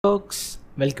Folks,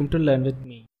 welcome to Learn with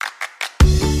me.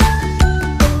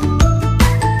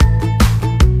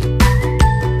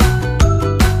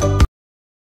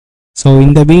 So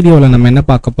இந்த வீடியோவில் நம்ம என்ன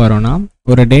பார்க்க போகிறோம்னா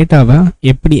ஒரு டேட்டாவை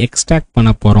எப்படி எக்ஸ்ட்ராக்ட்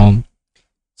பண்ண போகிறோம்.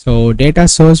 ஸோ டேட்டா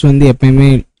சோர்ஸ் வந்து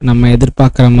எப்பயுமே நம்ம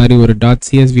எதிர்பார்க்குற மாதிரி ஒரு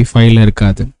 .csv ஃபைல்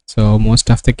இருக்காது. ஸோ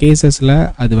மோஸ்ட் ஆஃப் த கேசஸில்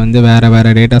அது வந்து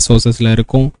வேறு டேட்டா சோர்ஸஸில்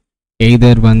இருக்கும்.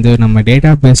 எய்தர் வந்து நம்ம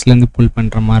டேட்டா பேஸ்லேருந்து புல்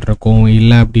பண்ணுற மாதிரி இருக்கும்,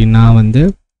 இல்லை அப்படின்னா வந்து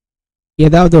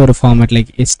ஏதாவது ஒரு ஃபார்மேட் லைக்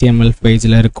HTML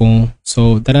பேஜில் இருக்கும். So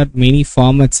there are many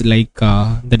formats like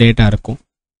the data இருக்கும்.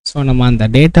 ஸோ நம்ம அந்த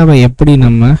டேட்டாவை எப்படி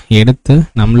நம்ம எடுத்து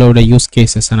நம்மளோட யூஸ்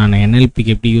கேஸஸை நான்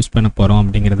NLPக்கு எப்படி யூஸ் பண்ண போகிறோம்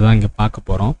அப்படிங்கிறது தான் இங்கே பார்க்க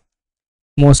போகிறோம்.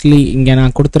 மோஸ்ட்லி இங்கே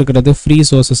நான் கொடுத்துருக்கிறது ஃப்ரீ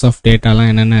சோர்சஸ் ஆஃப்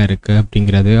டேட்டாலாம் என்னென்ன இருக்குது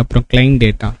அப்படிங்கிறது. அப்புறம் client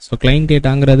data. So client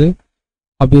டேட்டாங்கிறது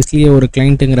obviously ஒரு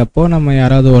கிளைண்ட்டுங்கிறப்போ நம்ம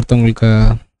யாராவது ஒருத்தவங்களுக்கு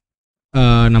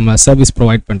நம்ம சர்வீஸ்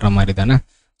ப்ரொவைட் பண்ணுற மாதிரி தானே.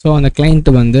 ஸோ அந்த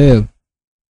கிளைண்ட்டு வந்து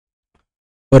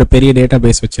ஒரு பெரிய டேட்டா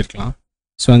பேஸ் வச்சுருக்கலாம்.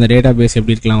 ஸோ அந்த டேட்டா பேஸ்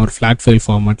எப்படி இருக்கலாம், ஒரு ஃப்ளாட் ஃபைல்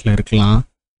ஃபார்மேட்டில் இருக்கலாம்,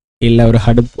 இல்லை ஒரு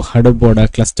ஹடப்போட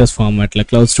கிளஸ்டர்ஸ் ஃபார்மேட்டில்,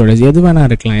 க்ளவுட் ஸ்டோரேஜ் எது வேணால்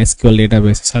இருக்கலாம், SQL டேட்டா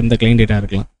பேஸஸ் அந்த கிளைண்ட் டேட்டா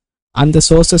இருக்கலாம். அந்த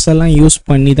சோர்சஸ் எல்லாம் யூஸ்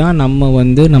பண்ணி தான் நம்ம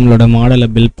வந்து நம்மளோட மாடலை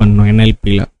பில்ட் பண்ணணும்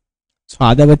NLPயில். ஸோ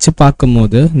அதை வச்சு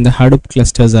பார்க்கும்போது இந்த ஹடப்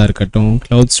கிளஸ்டர்ஸாக இருக்கட்டும்,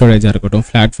 க்ளவுட் ஸ்டோரேஜாக இருக்கட்டும்,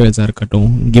 ஃப்ளாட் ஃபைல்ஸாக இருக்கட்டும்,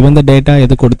 கிவன் த டேட்டா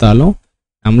எது கொடுத்தாலும்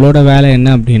நம்மளோட வேலை என்ன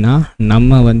அப்படின்னா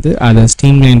நம்ம வந்து அதை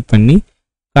ஸ்ட்ரீம்லைன் பண்ணி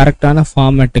கரெக்டான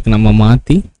ஃபார்மேட்டுக்கு நம்ம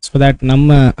மாற்றி ஸோ தட்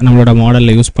நம்மளோட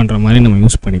மாடலில் யூஸ் பண்ணுற மாதிரி நம்ம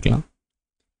யூஸ் பண்ணிக்கலாம்.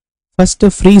 ஃபஸ்ட்டு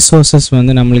ஃப்ரீ சோர்சஸ்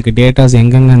வந்து நம்மளுக்கு டேட்டாஸ்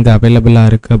எங்கெங்கே வந்து அவைலபிளாக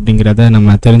இருக்குது அப்படிங்கிறத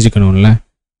நம்ம தெரிஞ்சுக்கணும்ல.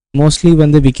 மோஸ்ட்லி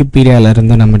வந்து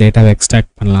விக்கிபீடியாவிலேருந்து நம்ம டேட்டாவை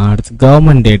எக்ஸ்ட்ராக்ட் பண்ணலாம். அடுத்து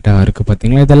கவர்மெண்ட் டேட்டா இருக்குது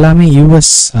பார்த்தீங்களா, இது எல்லாமே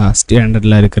US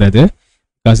ஸ்டாண்டர்டில் இருக்கிறது.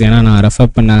 பிகாஸ் ஏன்னா நான்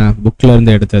ரெஃபர் பண்ண புக்கில்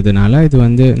இருந்து எடுத்ததுனால இது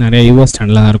வந்து நிறைய US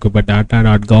ஸ்டாண்டர்டில் தான் இருக்கும். இப்போ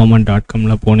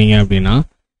data.government.comல போனீங்க அப்படின்னா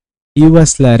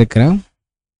USல இருக்கிற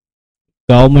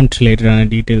கவர்மெண்ட் ரிலேட்டடான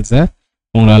டீட்டெயில்ஸை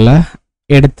உங்களால்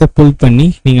எடுத்து புல் பண்ணி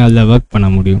நீங்கள் அதில் ஒர்க் பண்ண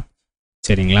முடியும்.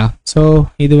 சரிங்களா? ஸோ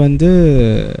இது வந்து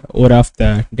ஒரு ஆஃப் த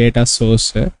டேட்டா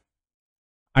சோர்ஸு.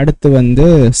 அடுத்து வந்து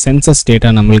சென்சஸ் டேட்டா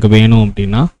நம்மளுக்கு வேணும்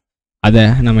அப்படின்னா அதை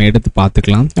நம்ம எடுத்து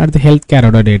பார்த்துக்கலாம். அடுத்து ஹெல்த்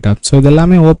கேரோட டேட்டா. ஸோ இது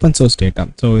எல்லாமே ஓப்பன் சோர்ஸ் டேட்டா.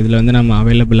 ஸோ இதில் வந்து நம்ம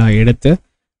அவைலபிளாக எடுத்து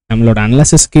நம்மளோட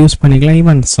அனலிசிஸ்க்கு யூஸ் பண்ணிக்கலாம்.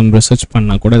 ஈவன் சம் ரிசர்ச்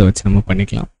பண்ணால் கூட அதை வச்சு நம்ம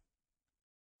பண்ணிக்கலாம்.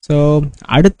 ஸோ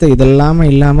அடுத்து இதெல்லாமல்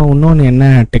இல்லாமல் இன்னொன்று என்ன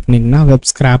டெக்னிக்னா வெப்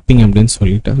ஸ்கிராப்பிங் அப்படின்னு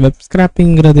சொல்லிட்டு. வெப்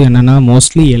ஸ்கிராப்பிங்கிறது என்னென்னா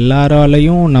மோஸ்ட்லி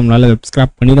எல்லாராலையும் நம்மளால் வெப்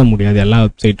ஸ்கிராப் பண்ணிட முடியாது எல்லா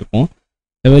வெப்சைட்டுக்கும்.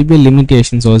 there will be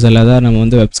limitations. So சில தான் நம்ம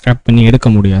வந்து வெப் ஸ்கிராப் பண்ணி எடுக்க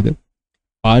முடியாது.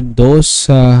 பட் தோஸ்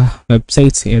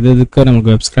வெப்சைட்ஸ் எதுக்கு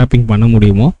நமக்கு வெப் ஸ்கிராப்பிங் பண்ண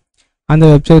முடியுமோ அந்த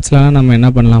வெப்சைட்ஸ்லாம் நம்ம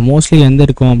என்ன பண்ணலாம், மோஸ்ட்லி எந்த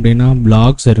இருக்கும் அப்படின்னா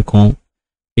பிளாக்ஸ் இருக்கும்,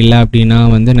 இல்லை அப்படின்னா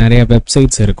வந்து நிறைய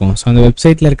வெப்சைட்ஸ் இருக்கும். ஸோ அந்த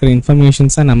வெப்சைட்டில் இருக்கிற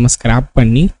இன்ஃபர்மேஷன்ஸை நம்ம ஸ்கிராப்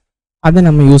பண்ணி அதை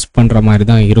நம்ம யூஸ் பண்ணுற மாதிரி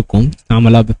தான் இருக்கும்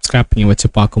நாமளாக வெப் ஸ்கிராப்பிங்கை வச்சு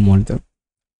பார்க்கும்போது.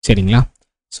 சரிங்களா?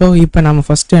 ஸோ இப்போ நம்ம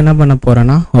ஃபஸ்ட்டு என்ன பண்ண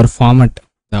போகிறோன்னா ஒரு ஃபார்மேட்,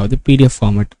 அதாவது PDF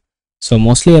ஃபார்மேட். ஸோ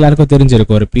மோஸ்ட்லி எல்லாருக்கும்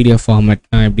தெரிஞ்சிருக்கும் ஒரு PDF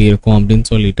ஃபார்மேட்னா எப்படி இருக்கும் அப்படின்னு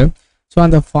சொல்லிட்டு. ஸோ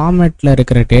அந்த ஃபார்மேட்டில்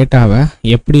இருக்கிற டேட்டாவை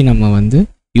எப்படி நம்ம வந்து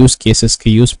யூஸ்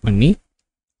கேஸஸ்க்கு யூஸ் பண்ணி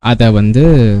அதை வந்து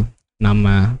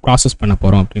நம்ம ப்ராசஸ் பண்ண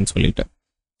போகிறோம் அப்படின்னு சொல்லிட்டு.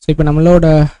 ஸோ இப்போ நம்மளோட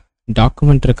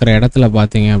டாக்குமெண்ட் இருக்கிற இடத்துல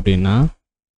பார்த்தீங்க அப்படின்னா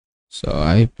ஸோ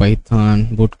Python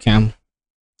Bootcamp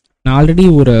நான் ஆல்ரெடி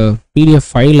ஒரு PDF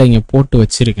ஃபைலை இங்கே போட்டு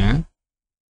வச்சுருக்கேன்.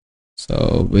 So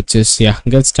which is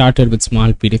get started with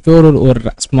small PDF. ஒரு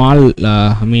ஸ்மால்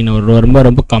ஒரு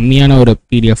ரொம்ப கம்மியான ஒரு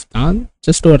PDF தான்.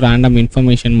 ஜஸ்ட் ஒரு ரேண்டம்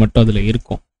இன்ஃபர்மேஷன் மட்டும் அதில்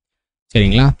இருக்கும்.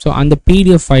 சரிங்களா? ஸோ அந்த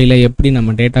PDF ஃபைலை எப்படி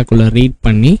நம்ம டேட்டாக்குள்ளே ரீட்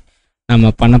பண்ணி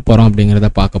நம்ம பண்ண போகிறோம் அப்படிங்கிறத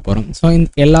பார்க்க போகிறோம். ஸோ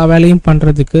எல்லா வேலையும்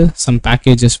பண்ணுறதுக்கு சம்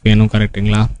பேக்கேஜஸ் வேணும்.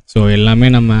 கரெக்டுங்களா? ஸோ எல்லாமே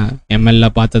நம்ம MLல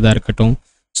பார்த்ததா இருக்கட்டும்,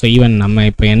 ஸோ ஈவன் நம்ம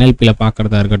இப்போ NLPயில்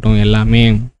பார்க்குறதா இருக்கட்டும், எல்லாமே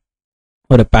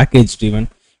ஒரு பேக்கேஜ் ட்ரிவன்.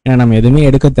 ஏன்னா நம்ம எதுவுமே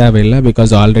எடுக்க தேவையில்லை.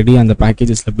 பிகாஸ் ஆல்ரெடி அந்த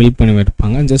பேக்கேஜஸில் பில்ட் பண்ணி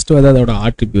வைப்பாங்க. ஜஸ்ட் வந்து அதோட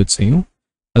ஆட்ரிபியூட்ஸையும்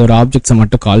அதோட ஆப்ஜெக்ட்ஸை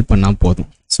மட்டும் கால் பண்ணால் போதும்.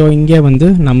 ஸோ இங்கே வந்து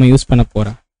நம்ம யூஸ் பண்ண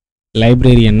போகிற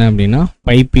லைப்ரரி என்ன அப்படின்னா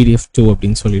PyPDF2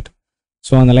 அப்படின்னு சொல்லிட்டு.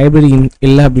 ஸோ அந்த லைப்ரரி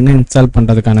இல்லை அப்படின்னா இன்ஸ்டால்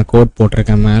பண்ணுறதுக்கான கோட்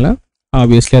போட்டிருக்கேன் மேலே.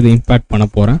 ஆப்வியஸ்லி அதை இம்பேக்ட் பண்ண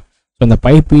போகிறேன். ஸோ அந்த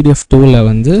PyPDF2வில்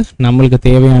வந்து நம்மளுக்கு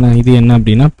தேவையான இது என்ன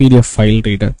அப்படின்னா PDF ஃபைல்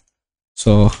ரீடர்.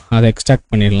 ஸோ அதை எக்ஸ்ட்ராக்ட்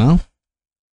பண்ணிடலாம்.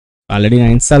 ஆல்ரெடி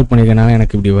நான் இன்ஸ்டால் பண்ணிக்கிறனால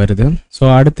எனக்கு இப்படி வருது. ஸோ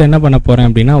அடுத்து என்ன பண்ண போகிறேன்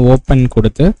அப்படின்னா ஓப்பன்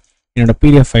கொடுத்து என்னோடய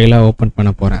PDF ஃபைலை ஓப்பன் பண்ண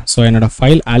போகிறேன். ஸோ என்னோடய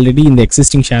ஃபைல் ஆல்ரெடி இந்த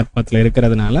எக்ஸிஸ்டிங் ஷேர் பாத்தில்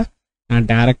இருக்கிறதுனால நான்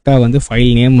டேரெக்டாக வந்து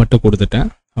ஃபைல் நேம் மட்டும் கொடுத்துட்டேன்.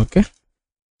 ஓகே.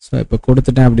 ஸோ இப்போ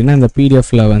கொடுத்துட்டேன் அப்படின்னா இந்த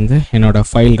PDFல வந்து என்னோடய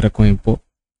ஃபைல் இருக்கும் இப்போது.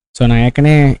 ஸோ நான்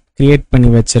ஏற்கனவே க்ரியேட் பண்ணி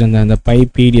வச்சுருந்த அந்த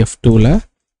PyPDF2வில்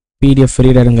PDF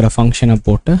ரீடருங்கிற ஃபங்க்ஷனை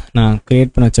போட்டு நான்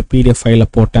க்ரியேட் பண்ணி வச்ச PDF ஃபைலை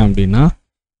போட்டேன் அப்படின்னா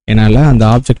என்னால் அந்த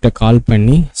ஆப்ஜெக்டை கால்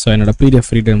பண்ணி ஸோ என்னோடய PDF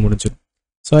ரீடர் முடிஞ்சிடும்.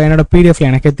 ஸோ என்னோடய PDFல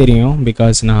எனக்கே தெரியும்.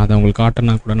 பிகாஸ் நான் அதை உங்களுக்கு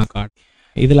காட்டினா கூட நான்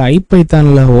இதில்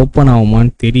ஐபைத்தானில் ஓப்பன்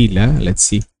ஆகுமான்னு தெரியல. Let's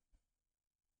see.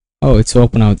 இட்ஸ்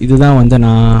ஓப்பன் ஆகுது. இதுதான் வந்து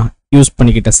நான் யூஸ்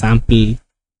பண்ணிக்கிட்ட சாம்பிள்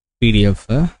பிடிஎஃப்.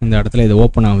 இந்த இடத்துல இது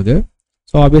ஓப்பன் ஆகுது.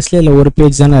 ஸோ ஆப்வியஸ்லி இதில் ஒரு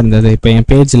பேஜ் தானே இருந்தது. இப்போ என்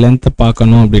பேஜ் லென்த்தை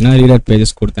பார்க்கணும் அப்படின்னா ரீடர்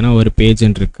பேஜஸ் கொடுத்தேன்னா ஒரு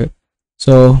பேஜ்ன்னு இருக்குது.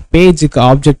 ஸோ பேஜுக்கு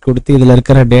ஆப்ஜெக்ட் கொடுத்து இதில்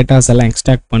இருக்கிற டேட்டாஸ் எல்லாம்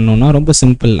எக்ஸ்ட்ராக்ட் பண்ணோன்னா ரொம்ப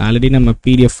சிம்பிள். ஆல்ரெடி நம்ம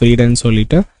பிடிஎஃப் ரீடர்னு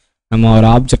சொல்லிட்டு நம்ம ஒரு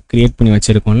ஆப்ஜெக்ட் க்ரியேட் பண்ணி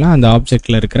வச்சுருக்கோம்ல, அந்த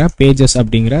ஆப்ஜெக்டில் இருக்கிற பேஜஸ்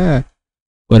அப்படிங்கிற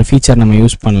ஒரு ஃபீச்சர் நம்ம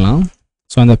யூஸ் பண்ணலாம்.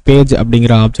 ஸோ அந்த பேஜ்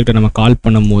அப்படிங்கிற ஆப்ஜெக்டை நம்ம கால்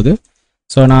பண்ணும்போது,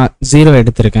 ஸோ நான் 0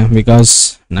 எடுத்திருக்கேன் பிகாஸ்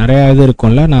நிறையா இது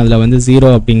இருக்கும்ல, நான் அதில் வந்து 0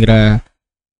 அப்படிங்கிற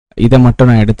இதை மட்டும்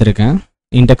நான் எடுத்திருக்கேன்,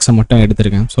 இண்டெக்ஸை மட்டும்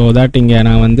எடுத்திருக்கேன். ஸோ தட் இங்கே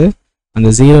நான் வந்து அந்த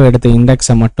 0 எடுத்த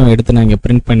இண்டெக்ஸை மட்டும் எடுத்து நான் இங்கே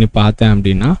பிரிண்ட் பண்ணி பார்த்தேன்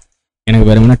அப்படின்னா எனக்கு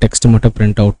வெறுமனே டெக்ஸ்ட் மட்டும்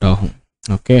பிரிண்ட் அவுட் ஆகும்.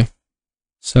 Okay,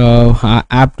 so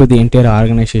app to the entire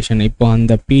organisation. இப்போ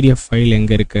அந்த பிடிஎஃப் ஃபைல்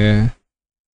எங்கே இருக்கு?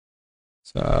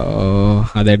 ஸோ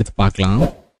அதை எடுத்து பார்க்கலாம்.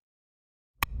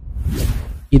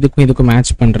 இதுக்கும்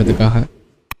மேட்ச் பண்ணுறதுக்காக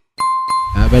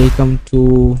welcome to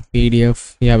PDF,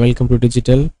 welcome to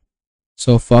digital.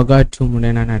 So forgot to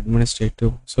mundane and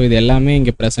administrative. So இது எல்லாமே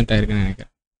இங்கே ப்ரெசென்ட் ஆயிருக்குன்னு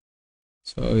நினைக்கிறேன்.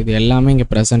 ஸோ இது எல்லாமே இங்கே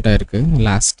ப்ரெசென்ட் ஆயிருக்கு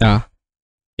லாஸ்ட்டாக.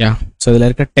 ஸோ இதில்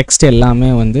இருக்க டெக்ஸ்ட் எல்லாமே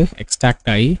வந்து எக்ஸ்ட்ராக்ட்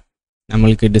ஆகி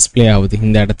நம்மளுக்கு டிஸ்பிளே ஆகுது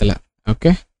இந்த இடத்துல.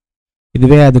 ஓகே,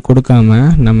 இதுவே அது கொடுக்காம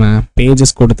நம்ம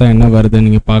பேஜஸ் கொடுத்தா என்ன வருதுன்னு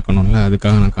நீங்கள் பார்க்கணும்ல,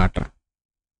 அதுக்காக நான் காட்டுறேன்.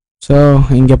 ஸோ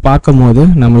இங்கே பார்க்கும்போது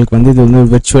நம்மளுக்கு வந்து இது வந்து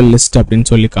விர்ச்சுவல் லிஸ்ட் அப்படின்னு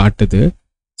சொல்லி காட்டுது.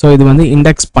 ஸோ இது வந்து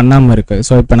இண்டெக்ஸ் பண்ணாமல் இருக்குது.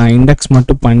 ஸோ இப்போ நான் இண்டெக்ஸ்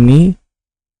மட்டும் பண்ணி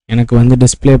எனக்கு வந்து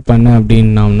டிஸ்பிளே பண்ண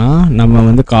அப்படின்னோம்னா நம்ம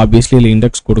வந்து ஆப்வியஸ்லி இதில்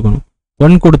இண்டெக்ஸ் கொடுக்கணும்.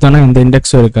 1 கொடுத்தோன்னா இந்த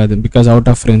இண்டெக்ஸும் இருக்காது பிகாஸ் அவுட்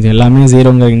ஆஃப் ரேஞ்ச், எல்லாமே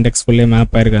 0ங்கிற இண்டெக்ஸ்குள்ளே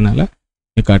மேப் ஆயிருக்கனால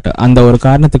காட்டு. அந்த ஒரு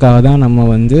காரணத்துக்காக தான் நம்ம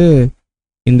வந்து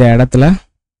இந்த இடத்துல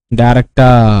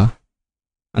டைரெக்டாக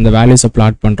அந்த வேல்யூஸை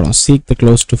பிளாட் பண்ணுறோம். Seek the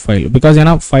close to file because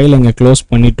ஏன்னா ஃபைல் இங்கே க்ளோஸ்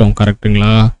பண்ணிட்டோம்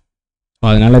கரெக்டுங்களா. ஸோ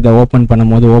அதனால் இதை ஓப்பன்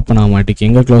பண்ணும்போது ஓப்பன் ஆக மாட்டேங்குது.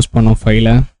 எங்கே க்ளோஸ் பண்ணோம்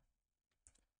ஃபைலை?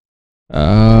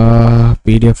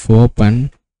 PDF open.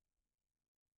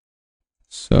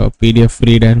 So PDF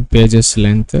reader pages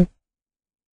length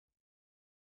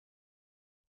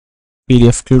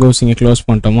PDF க்ளோஸிங்கை close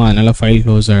பண்ணிட்டோமோ அதனால் ஃபைல்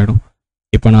க்ளோஸ் ஆகிடும்.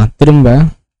 இப்போ நான் திரும்ப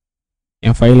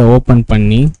என் ஃபைலை ஓப்பன்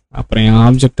பண்ணி அப்புறம் என்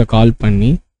ஆப்ஜெக்டை கால்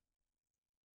பண்ணி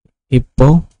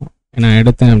இப்போது நான்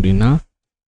எடுத்தேன் அப்படின்னா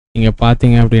இங்கே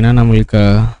பார்த்தீங்க அப்படின்னா நம்மளுக்கு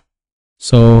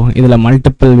ஸோ இதில்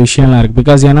மல்டிபிள் விஷயம்லாம் இருக்குது.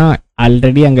 பிகாஸ் ஏன்னா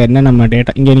ஆல்ரெடி அங்கே என்ன நம்ம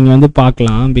டேட்டா இங்கே நீங்கள் வந்து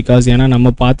பார்க்கலாம். பிகாஸ் ஏன்னா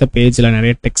நம்ம பார்த்த பேஜில்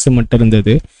நிறைய டெக்ஸ்ட் மட்டும்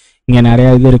இருந்தது, இங்கே நிறையா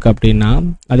இது இருக்குது அப்படின்னா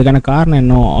அதுக்கான காரணம்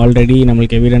இன்னும் ஆல்ரெடி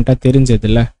நம்மளுக்கு எவிடெண்ட்டாக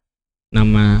தெரிஞ்சதில்ல.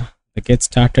 நம்ம get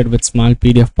started with small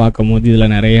PDF பார்க்கும்போது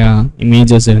இதில் நிறையா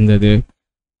இமேஜஸ் இருந்தது,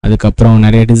 அதுக்கப்புறம்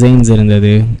நிறைய டிசைன்ஸ்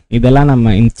இருந்தது. இதெல்லாம்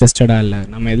நம்ம இன்ட்ரெஸ்டடாக இல்லை.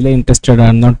 நம்ம எதில் இன்ட்ரெஸ்டடாக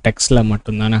இருந்தோம்? டெக்ஸ்ட்டில்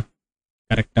மட்டும்தானே,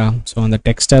 கரெக்டாக. ஸோ அந்த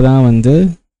டெக்ஸ்ட்டை தான் வந்து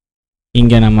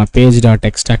இங்கே நம்ம பேஜ் டாட்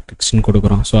எக்ஸ்ட்ராக்ட் டெக்ஸ்ட்னு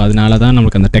கொடுக்குறோம். ஸோ அதனால தான்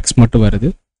நம்மளுக்கு அந்த டெக்ஸ்ட் மட்டும் வருது.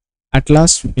 At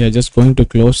last we are just going to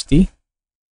close the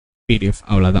PDF,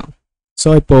 அவ்வளோதான். ஸோ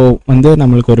இப்போது வந்து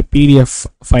நம்மளுக்கு ஒரு பிடிஎஃப்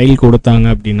ஃபைல் கொடுத்தாங்க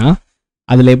அப்படின்னா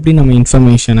அதில் எப்படி நம்ம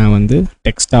இன்ஃபர்மேஷனை வந்து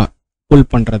டெக்ஸ்ட்டாக புல்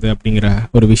பண்ணுறது அப்படிங்கிற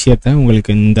ஒரு விஷயத்த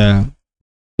உங்களுக்கு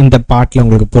இந்த பார்ட்டில்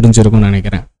உங்களுக்கு புரிஞ்சிருக்கும்னு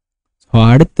நினைக்கிறேன். ஸோ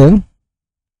அடுத்து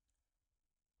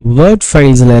வேர்ட்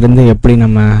ஃபைல்ஸில் இருந்து எப்படி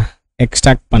நம்ம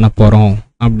எக்ஸ்ட்ராக்ட் பண்ண போகிறோம்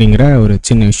அப்படிங்கிற ஒரு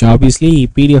சின்ன விஷயம். ஆப்வியஸ்லி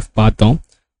பிடிஎஃப் பார்த்தோம்.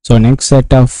 ஸோ நெக்ஸ்ட்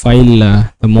செட் ஆஃப் ஃபைலில்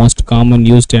த மோஸ்ட் காமன்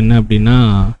யூஸ்ட் என்ன அப்படின்னா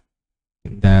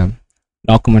இந்த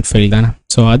டாக்குமெண்ட் ஃபைல் தானே.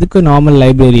 ஸோ அதுக்கு நார்மல்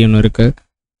லைப்ரரி ஒன்று இருக்குது.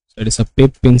 So it is a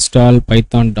pip install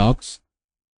python docs.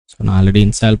 So நான் ஆல்ரெடி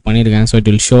இன்ஸ்டால் பண்ணியிருக்கேன். So it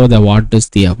will show the what is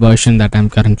the version that I'm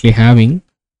currently having.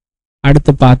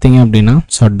 அடுத்து பார்த்தீங்க அப்படின்னா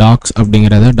ஸோ டாக்ஸ்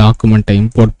அப்படிங்கிறத டாக்குமெண்ட்டை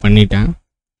இம்போர்ட் பண்ணிட்டேன்.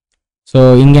 ஸோ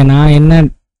இங்கே நான் என்ன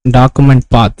டாக்குமெண்ட்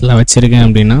பாத்தில் வச்சுருக்கேன்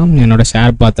அப்படின்னா என்னோடய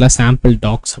ஷேர் பாத்தில் சாம்பிள்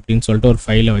டாக்ஸ் அப்படின்னு சொல்லிட்டு ஒரு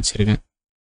ஃபைலை வச்சுருக்கேன்.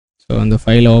 ஸோ அந்த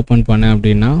ஃபைலை ஓப்பன் பண்ணேன்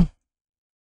அப்படின்னா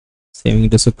saving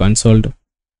it is கன்சோல்டு.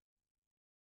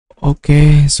 Okay,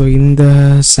 so இந்த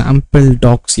சாம்பிள்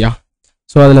டாக்ஸ்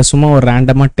ஸோ அதில் சும்மா ஒரு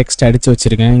ரேண்டமாக டெக்ஸ்ட் அடித்து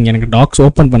வச்சுருக்கேன். இங்கே எனக்கு டாக்ஸ்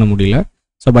ஓப்பன் பண்ண முடியல.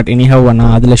 ஸோ பட் எனிஹவ்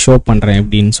நான் அதில் ஷோ பண்ணுறேன்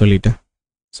எப்படின்னு சொல்லிட்டு.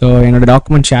 ஸோ என்னோடய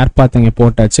டாக்குமெண்ட் ஷேர் பார்த்து இங்கே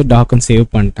போட்டாச்சு, டாக்குமெண்ட் சேவ்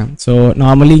பண்ணிட்டேன். ஸோ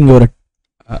நார்மலி இங்கே ஒரு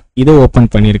இதை ஓப்பன்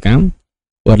பண்ணியிருக்கேன்,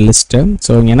 ஒரு லிஸ்ட்டு.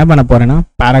 ஸோ இங்கே என்ன பண்ண போகிறேன்னா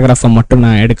பேராகிராஃபை மட்டும்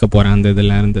நான் எடுக்க போகிறேன் அந்த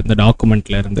இதில் இருந்து, இந்த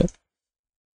டாக்குமெண்ட்லேருந்து.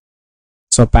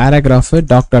 ஸோ பேராகிராஃபு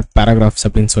doc.paragraphs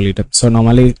அப்படின்னு சொல்லிட்டு ஸோ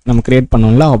நார்மலி நம்ம க்ரியேட்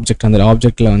பண்ணோம்ல ஆப்ஜெக்ட், அந்த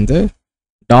ஆப்ஜெக்டில் வந்து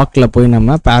டாக்கில் போய்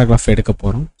நம்ம பேராகிராஃப் எடுக்க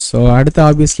போகிறோம். ஸோ அடுத்து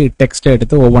ஆப்வியஸ்லி டெக்ஸ்ட்டை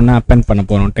எடுத்து ஒவ்வொன்றா அப்பெண்ட் பண்ண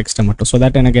போகிறோம் டெக்ஸ்ட்டை மட்டும். ஸோ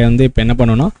தட் எனக்கு வந்து இப்போ என்ன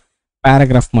பண்ணணும்னா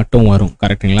பேராகிராஃப் மட்டும் வரும்,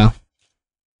 கரெக்டுங்களா.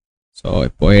 ஸோ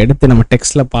இப்போது எடுத்து நம்ம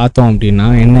டெக்ஸ்ட்டில் பார்த்தோம் அப்படின்னா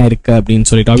என்ன இருக்குது அப்படின்னு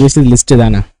சொல்லிட்டு ஆப்வியஸ்லி லிஸ்ட்டு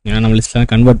தானே, ஏன்னா நம்ம லிஸ்ட்டில்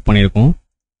தான் கன்வெர்ட் பண்ணியிருக்கோம்.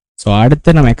 ஸோ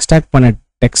அடுத்து நம்ம எக்ஸ்ட்ராக்ட் பண்ண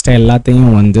டெக்ஸ்ட்டை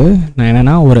எல்லாத்தையும் வந்து நான்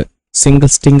என்னென்னா ஒரு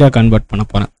சிங்கிள் ஸ்ட்ரிங்காக கன்வெர்ட் பண்ண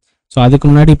போகிறேன். ஸோ அதுக்கு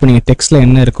முன்னாடி இப்போ நீங்கள் டெக்ஸ்ட்டில்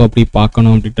என்ன இருக்கோ அப்படி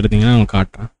பார்க்கணும் அப்படின்ட்டு இருந்தீங்கன்னா நான்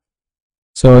காட்டுறேன்.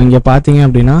 ஸோ இங்கே பார்த்தீங்க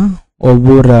அப்படின்னா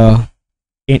ஒவ்வொரு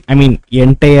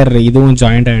என்டையர் இதுவும்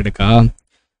joint ஆகிடுக்கா.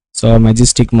 So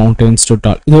Majestic mountains to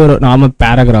டால், இது ஒரு நார்மல்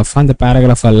பேராகிராஃப். அந்த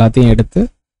பேராகிராஃப் எல்லாத்தையும் எடுத்து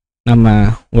நம்ம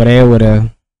ஒரே ஒரு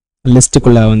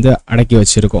லிஸ்ட்டுக்குள்ளே வந்து அடக்கி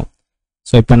வச்சுருக்கோம்.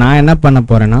 ஸோ இப்போ நான் என்ன பண்ண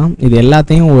போகிறேன்னா இது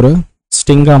எல்லாத்தையும் ஒரு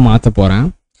ஸ்ட்ரிங்காக மாற்ற போகிறேன்.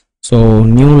 ஸோ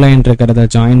நியூ லைன் இருக்கிறத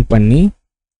ஜாயின் பண்ணி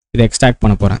இதை எக்ஸ்ட்ராக்ட்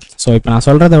பண்ண போகிறேன். ஸோ இப்போ நான்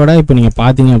சொல்கிறத விட இப்போ நீங்கள்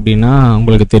பார்த்தீங்க அப்படின்னா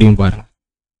உங்களுக்கு தெரியும் பாருங்கள்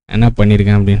என்ன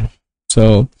பண்ணியிருக்கேன் அப்படின்னு. ஸோ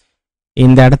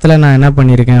இந்த இடத்துல நான் என்ன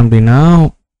பண்ணியிருக்கேன் அப்படின்னா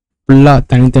ஃபுல்லாக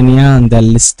தனித்தனியாக அந்த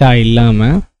லிஸ்ட்டாக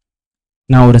இல்லாமல்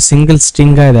நான் ஒரு சிங்கிள்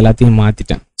ஸ்ட்ரிங்காக இது எல்லாத்தையும்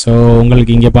மாற்றிட்டேன். ஸோ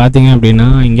உங்களுக்கு இங்கே பார்த்தீங்க அப்படின்னா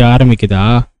இங்கே ஆரம்பிக்குதா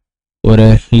ஒரு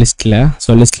லிஸ்ட்டில்.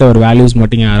 ஸோ லிஸ்ட்டில் ஒரு வேல்யூஸ்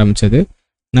மட்டும் இங்கே ஆரம்பிச்சது.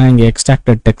 நான் இங்கே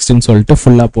எக்ஸ்ட்ராக்டட் டெக்ஸ்ட்னு சொல்லிட்டு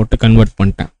ஃபுல்லாக போட்டு கன்வெர்ட்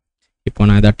பண்ணிட்டேன். இப்போ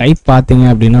நான் இதை டைப் பார்த்தீங்க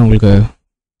அப்படின்னா உங்களுக்கு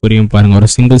புரியும் பாருங்கள். ஒரு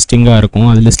சிங்கிள் ஸ்ட்ரிங்காக இருக்கும்.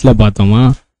 அது லிஸ்ட்டில் பார்த்தோமா.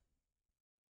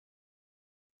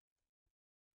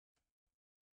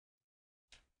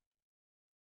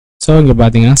 ஸோ இங்கே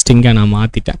பார்த்தீங்கன்னா ஸ்ட்ரிங்கை நான்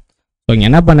மாற்றிட்டேன். ஸோ இங்கே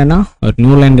என்ன பண்ணேன்னா ஒரு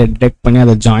நியூ லைன் டிடெக்ட் பண்ணி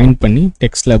அதை ஜாயின் பண்ணி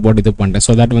டெக்ஸ்ட்டில் போட்டு இது பண்ணிட்டேன்.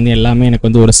 ஸோ தட் வந்து எல்லாமே எனக்கு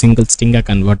வந்து ஒரு சிங்கிள் ஸ்ட்ரிங்காக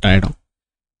கன்வெர்ட் ஆகிடும்.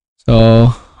 ஸோ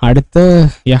அடுத்து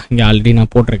இங்கே ஆல்ரெடி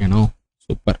நான் போட்டிருக்கேனோ,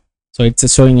 super. So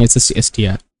it's showing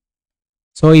STR.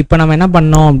 So இப்போ நம்ம என்ன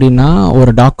பண்ணோம் அப்படின்னா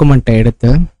ஒரு டாக்குமெண்ட்டை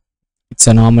எடுத்து, it's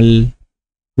a normal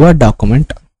word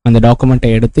document, அந்த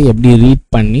டாக்குமெண்ட்டை எடுத்து எப்படி ரீட்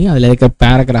பண்ணி அதில் இருக்க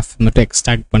பேராகிராஃப் மட்டும்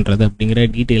எக்ஸ்ட்ராக்ட் பண்ணுறது அப்படிங்கிற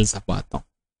டீட்டெயில்ஸை பார்த்தோம்.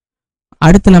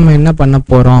 அடுத்து நம்ம என்ன பண்ண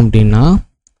போகிறோம் அப்படின்னா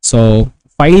ஸோ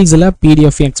ஃபைல்ஸில்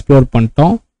PDF எக்ஸ்ப்ளோர்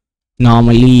பண்ணிட்டோம்,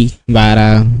 நார்மலி வேறு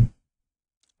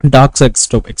டாக்ஸ்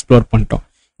எக்ஸ்ப்ளோர் பண்ணிட்டோம்.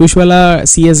 யூஸ்வலாக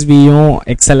CSVயும்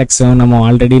XLXும் நம்ம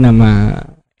ஆல்ரெடி நம்ம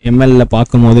MLல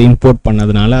பார்க்கும்போது இம்போர்ட்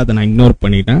பண்ணதுனால அதை நான் இக்னோர்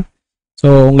பண்ணிட்டேன். ஸோ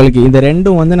உங்களுக்கு இந்த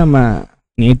ரெண்டும் வந்து நம்ம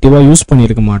நேட்டிவாக யூஸ்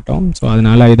பண்ணியிருக்க மாட்டோம். ஸோ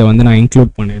அதனால் இதை வந்து நான்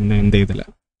இன்க்ளூட் பண்ணியிருந்தேன் இந்த இதில்.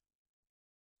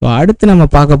 ஸோ அடுத்து நம்ம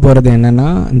பார்க்க போகிறது என்னென்னா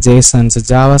JSONs,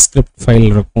 JavaScript ஃபைல்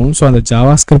இருக்கும். ஸோ அந்த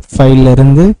JavaScript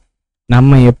ஃபைல்லேருந்து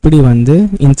நம்ம எப்படி வந்து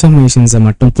இன்ஃபர்மேஷன்ஸை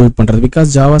மட்டும் புல் பண்ணுறது. பிகாஸ்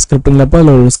JavaScripட்ங்கிறப்ப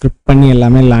அதில் ஒரு ஸ்கிரிப்ட் பண்ணி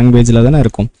எல்லாமே லாங்குவேஜில் தானே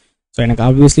இருக்கும். ஸோ எனக்கு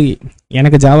ஆப்வியஸ்லி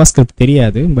எனக்கு JavaScript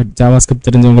தெரியாது, பட் JavaScript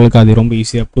தெரிஞ்சவங்களுக்கு அது ரொம்ப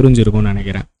ஈஸியாக புரிஞ்சிருக்கும்னு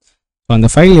நினைக்கிறேன். ஸோ அந்த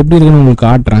ஃபைல் எப்படி இருக்குன்னு உங்களுக்கு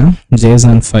காட்டுறேன்.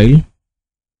 JSON file.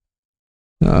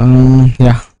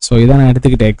 ஸோ இதான் நான்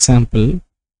எடுத்துக்கிட்டேன் எக்ஸாம்பிள்.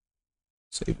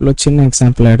 ஸோ இவ்வளோ சின்ன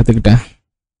எக்ஸாம்பிளாக எடுத்துக்கிட்டேன்.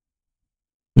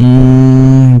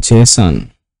 JSON.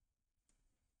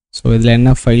 ஸோ இதில்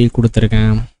என்ன ஃபைல்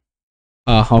கொடுத்துருக்கேன்.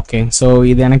 ஓகே. ஸோ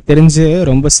இது எனக்கு தெரிஞ்சு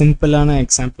ரொம்ப சிம்பிளான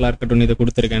எக்ஸாம்பிளாக இருக்கட்டும் இதை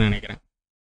கொடுத்துருக்கேன்னு நினைக்கிறேன்.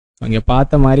 ஸோ இங்கே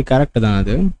பார்த்த மாதிரி கரெக்டு தான்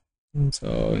அது. ஸோ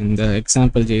இந்த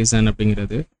எக்ஸாம்பிள் JSON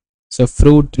அப்படிங்கிறது ஸோ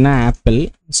ஃப்ரூட்னா ஆப்பிள்,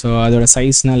 ஸோ அதோட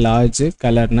சைஸ்னா லார்ஜ்,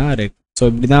 கலர்னா ரெட். ஸோ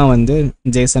இப்படி தான் வந்து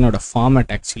JSOனோட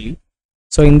ஃபார்மேட் ஆக்சுவலி.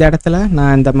 ஸோ இந்த இடத்துல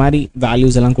நான் இந்த மாதிரி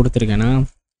வேல்யூஸ் எல்லாம் கொடுத்துருக்கேன்னா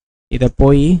இதை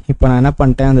போய் இப்போ நான் என்ன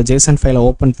பண்ணிட்டேன், அந்த JSON ஃபைலை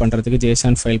ஓப்பன் பண்ணுறதுக்கு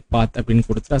JSON ஃபைல் பாத் அப்படின்னு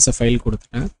கொடுத்துட்டு அஸ் ஃபைல்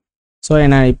கொடுத்துட்டேன். ஸோ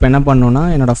இப்போ என்ன பண்ணணுன்னா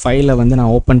என்னோடய ஃபைலை வந்து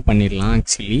நான் ஓப்பன் பண்ணிடலாம்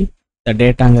ஆக்சுவலி இந்த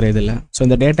டேட்டாங்கிற இதில். ஸோ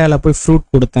இந்த டேட்டாவில் போய் ஃப்ரூட்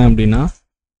கொடுத்தேன் அப்படின்னா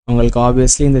உங்களுக்கு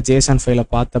ஆப்வியஸ்லி இந்த JSON ஃபைலை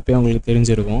பார்த்தப்பே உங்களுக்கு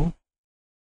தெரிஞ்சிருக்கும்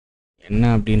என்ன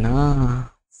அப்படின்னா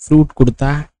ஃப்ரூட்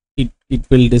கொடுத்தா it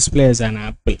will display as an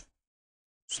apple.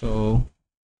 So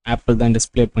apple தான்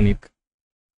டிஸ்பிளே பண்ணியிருக்கு.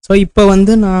 ஸோ இப்போ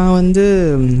வந்து நான் வந்து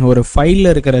ஒரு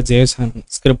ஃபைலில் இருக்கிற JSON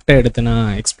ஸ்கிரிப்டை எடுத்து நான்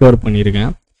எக்ஸ்ப்ளோர்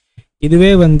பண்ணியிருக்கேன்.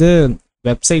 இதுவே வந்து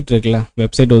வெப்சைட் இருக்குல்ல,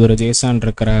 வெப்சைட் ஒரு JSON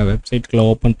இருக்கிற வெப்சைட்குள்ளே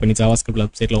ஓப்பன் பண்ணி JavaScript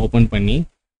வெப்சைட்டில் ஓப்பன் பண்ணி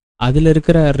அதில்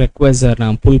இருக்கிற ரெக்வெஸ்ட்டை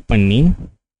நான் புல் பண்ணி,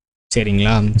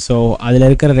 சரிங்களா. ஸோ அதில்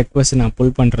இருக்கிற ரெக்வெஸ்ட்டை நான்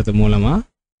புல் பண்ணுறது மூலமாக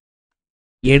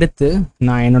எடுத்து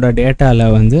நான் என்னோடய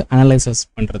டேட்டாவில் வந்து அனலைசஸ்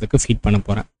பண்ணுறதுக்கு ஃபீட் பண்ண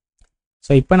போகிறேன்.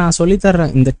 ஸோ இப்போ நான் சொல்லித்தர்ற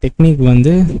இந்த டெக்னிக்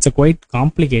வந்து இட்ஸ் குவைட்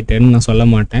காம்ப்ளிகேட்டட்னு நான் சொல்ல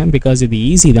மாட்டேன், பிகாஸ் இது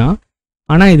ஈஸி தான்.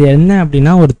 ஆனால் இது என்ன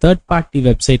அப்படின்னா ஒரு தேர்ட் பார்ட்டி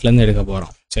வெப்சைட்லேருந்து எடுக்க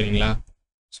போகிறோம், சரிங்களா.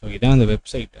 ஸோ இதான் அந்த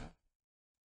வெப்சைட்டு.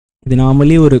 இது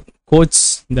நார்மலி ஒரு கோச்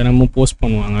தினமும் போஸ்ட்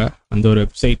பண்ணுவாங்க அந்த ஒரு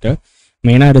வெப்சைட்டை,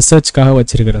 மெயினாக ரிசர்ச்க்காக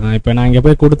வச்சுருக்கிறது தான். இப்போ நான் இங்கே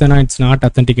போய் கொடுத்தேன்னா இட்ஸ் நாட்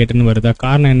அத்தன்டிகேட்னு வருதா.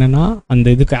 காரணம் என்னென்னா அந்த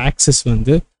இதுக்கு ஆக்சஸ்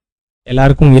வந்து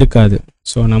எல்லாருக்கும் இருக்காது.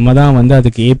 ஸோ நம்ம தான் வந்து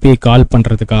அதுக்கு API கால்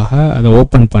பண்ணுறதுக்காக அதை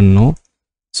ஓப்பன் பண்ணணும்.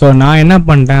 ஸோ நான் என்ன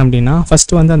பண்ணிட்டேன் அப்படின்னா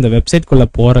ஃபஸ்ட்டு வந்து அந்த வெப்சைட்குள்ளே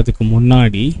போகிறதுக்கு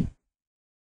முன்னாடி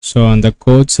ஸோ அந்த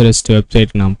கோச் ரெஸ்ட்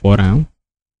வெப்சைட் நான் போகிறேன்.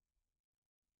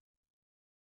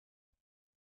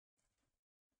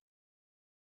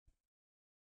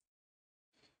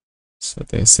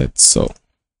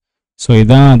 ஸோ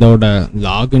இதான் அதோட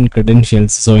லாகின்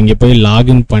க்ரெடென்ஷியல்ஸ். ஸோ இங்கே போய்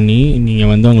லாகின் பண்ணி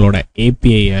நீங்கள் வந்து உங்களோட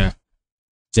APIயை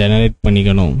ஜெனரேட்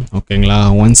பண்ணிக்கணும், ஓகேங்களா.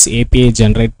 ஒன்ஸ் API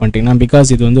ஜென்ரேட் பண்ணிட்டீங்கன்னா,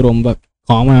 பிகாஸ் இது வந்து ரொம்ப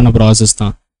காமனான ப்ராசஸ்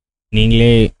தான், நீங்களே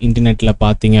இன்டர்நெட்டில்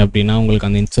பார்த்தீங்க அப்படின்னா உங்களுக்கு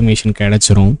அந்த இன்ஃபர்மேஷன்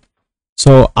கிடச்சிரும்.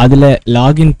 ஸோ அதில்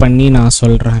லாகின் பண்ணி நான்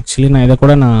சொல்கிறேன். ஆக்சுவலி நான் இதை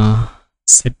கூட நான்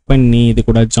செட் பண்ணி இது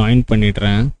கூட ஜாயின்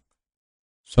பண்ணிடுறேன்.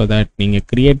 ஸோ தட் நீங்கள்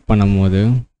க்ரியேட் பண்ணும்போது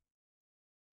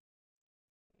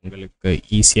உங்களுக்கு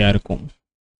ஈஸியாக இருக்கும்.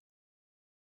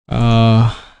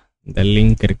 இந்த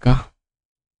லிங்க் இருக்கா?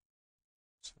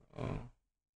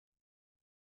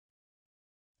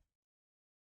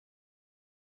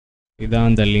 இதான்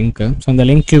அந்த லிங்க்கு. ஸோ அந்த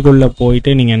லிங்க்குள்ளே போயிட்டு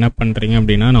நீங்கள் என்ன பண்ணுறீங்க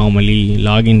அப்படின்னா நார்மலி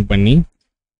லாகின் பண்ணி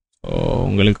ஸோ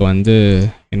உங்களுக்கு வந்து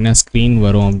என்ன ஸ்க்ரீன்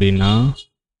வரும் அப்படின்னா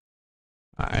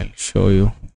I'll show you.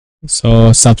 So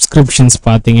subscriptions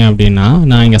பார்த்தீங்க அப்படின்னா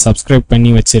நான் இங்கே சப்ஸ்கிரைப்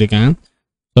பண்ணி வச்சுருக்கேன்.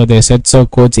 ஸோ அதை செட்ஸ் ஆஃப்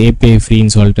கோச் ஏபிஐ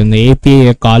ஃப்ரீன்னு சொல்லிட்டு இந்த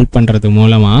ஏபிஐயை கால் பண்ணுறது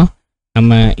மூலமாக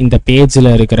நம்ம இந்த பேஜில்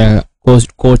இருக்கிற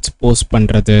கோச் போஸ்ட்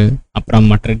பண்ணுறது அப்புறம்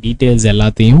மற்ற டீட்டெயில்ஸ்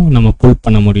எல்லாத்தையும் நம்ம புல்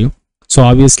பண்ண முடியும். ஸோ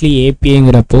ஆப்வியஸ்லி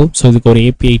ஏபிஐங்கிறப்போ ஸோ இதுக்கு ஒரு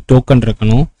ஏபிஐ டோக்கன்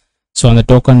இருக்கணும். ஸோ அந்த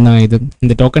டோக்கன் தான் இது.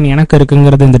 இந்த டோக்கன் எனக்கு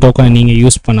இருக்குங்கிறது இந்த டோக்கனை நீங்கள்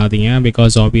யூஸ் பண்ணாதீங்க.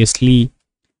 பிகாஸ் ஆப்வியஸ்லி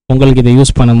உங்களுக்கு இதை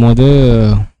யூஸ் பண்ணும்போது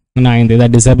நான் இந்த இதை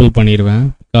டிசேபிள் பண்ணிடுவேன்.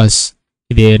 பிகாஸ்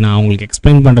இது நான் உங்களுக்கு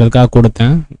எக்ஸ்பிளைன் பண்ணுறதுக்காக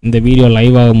கொடுத்தேன். இந்த வீடியோ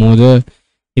லைவ் ஆகும்போது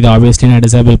இதை ஆப்வியஸ்லி நான்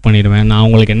டிசேபிள் பண்ணிடுவேன். நான்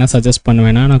உங்களுக்கு என்ன சஜஸ்ட்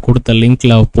பண்ணுவேன்னா நான் கொடுத்த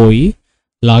லிங்க்கில் போய்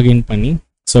லாகின் பண்ணி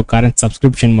ஸோ கரண்ட்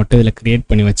சப்ஸ்கிரிப்ஷன் மட்டும் இதில் க்ரியேட்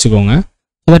பண்ணி வச்சுக்கோங்க.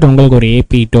 ஸோ தட் உங்களுக்கு ஒரு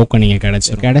ஏபிஐ டோக்கன் நீங்கள்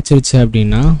கிடச்சிருச்சு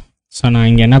அப்படின்னா ஸோ நான்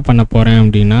இங்கே என்ன பண்ண போகிறேன்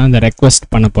அப்படின்னா இந்த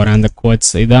ரெக்வெஸ்ட் பண்ண போகிறேன். அந்த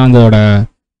கோட்ஸ் இதான் அதோட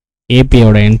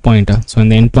ஏபிஐயோட எண்ட் பாயிண்ட்டு. ஸோ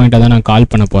இந்த எண்ட் பாயிண்ட்டை தான் நான்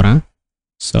கால் பண்ண போகிறேன்.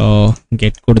 ஸோ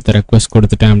கெட் கொடுத்த ரெக்வெஸ்ட்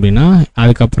கொடுத்துட்டேன் அப்படின்னா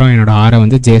அதுக்கப்புறம் என்னோடய ஆரை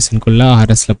வந்து ஜேசனுக்குள்ளே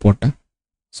ஆர்எஸில் போட்டேன்.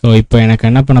 ஸோ இப்போ எனக்கு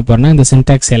என்ன பண்ண போகிறேன்னா இந்த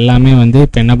சின்டாக்ஸ் எல்லாமே வந்து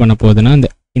இப்போ என்ன பண்ண போகுதுன்னா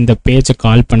இந்த பேஜை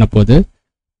கால் பண்ண போகுது.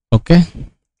 ஓகே,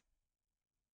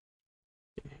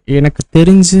 எனக்கு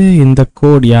தெரிஞ்சு இந்த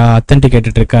கோட்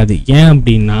அத்தன்டிகேட்டட் இருக்காது. ஏன்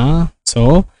அப்படின்னா ஸோ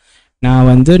நான்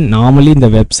வந்து நார்மலி இந்த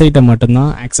வெப்சைட்டை மட்டும்தான்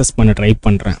ஆக்சஸ் பண்ண ட்ரை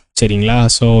பண்ணுறேன். சரிங்களா?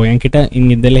 ஸோ என்கிட்ட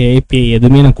இங்கே இதில் ஏபிஐ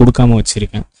எதுவுமே நான் கொடுக்காம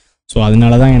வச்சுருக்கேன். ஸோ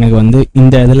அதனால தான் எனக்கு வந்து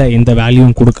இந்த இதில் எந்த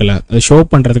வேல்யூவும் கொடுக்கல. அதை ஷோ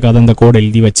பண்ணுறதுக்காக அந்த கோட்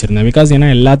எழுதி வச்சுருந்தேன். பிகாஸ் ஏன்னா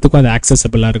எல்லாத்துக்கும் அது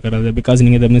ஆக்சசபிளாக இருக்கிறது. பிகாஸ்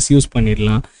நீங்கள் இதை மிஸ்யூஸ்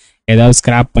பண்ணிடலாம், ஏதாவது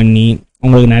ஸ்க்ராப் பண்ணி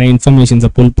உங்களுக்கு நிறைய இன்ஃபர்மேஷன்ஸை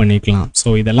புல் பண்ணிக்கலாம். ஸோ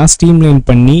இதெல்லாம் ஸ்ட்ரீம்லைன்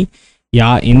பண்ணி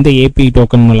எந்த ஏபிஐ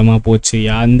டோக்கன் மூலமாக போச்சு,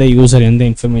 எந்த யூசர் எந்த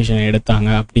இன்ஃபர்மேஷனை எடுத்தாங்க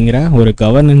அப்படிங்கிற ஒரு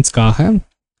கவர்னன்ஸ்க்காக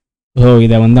ஸோ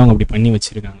இதை வந்து அவங்க அப்படி பண்ணி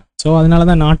வச்சுருக்காங்க. ஸோ அதனால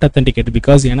தான் நாட் அத்தன்டிகேட்.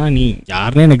 பிகாஸ் ஏன்னா நீ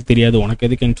யாருன்னே எனக்கு தெரியாது, உனக்கு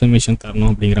எதுக்கு இன்ஃபர்மேஷன் தரணும்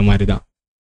அப்படிங்கிற மாதிரி தான்.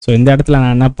 ஸோ இந்த இடத்துல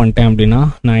நான் என்ன பண்ணிட்டேன் அப்படின்னா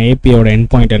நான் ஏபிஐயோட எண்ட்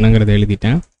பாயிண்ட் என்னங்கிறத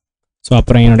எழுதிட்டேன். ஸோ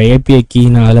அப்புறம் என்னோட ஏபிஐ கீ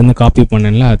நான் அதுலேருந்து காப்பி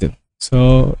பண்ணேன்ல அது. ஸோ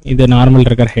இது நார்மல்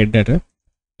இருக்கிற ஹெட்டரு.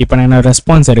 இப்போ நான் என்ன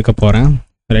ரெஸ்பான்ஸ் எடுக்க போகிறேன்.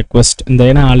 ரெக்வஸ்ட்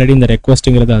இந்த ஏன்னா ஆல்ரெடி இந்த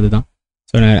ரெக்வஸ்ட்டுங்கிறது அதுதான்.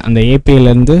 ஸோ நான் அந்த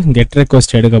ஏபிஐலேருந்து கெட்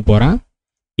ரெக்வஸ்ட் எடுக்க போகிறேன்.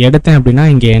 எடுத்தேன் அப்படின்னா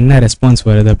இங்கே என்ன ரெஸ்பான்ஸ்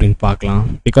வருது அப்படின்னு பார்க்கலாம்.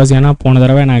 பிகாஸ் ஏன்னா போன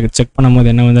தடவை நான் செக் பண்ணும்போது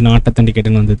என்ன வந்து நாட்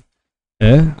அத்தன்டிகேட்னு வந்தது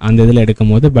அந்த இதில்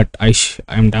எடுக்கும் போது. But I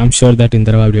am dam sure that இந்த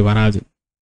தடவை அப்படி வராது.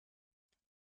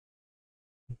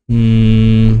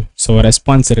 ஸோ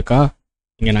ரெஸ்பான்ஸ் இருக்கா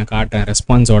இங்கே நான் காட்டுறேன்.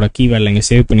 ரெஸ்பான்ஸோட கீவேர்டில் இங்கே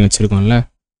சேவ் பண்ணி வச்சுருக்கோம்ல.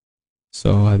 ஸோ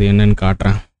அது என்னன்னு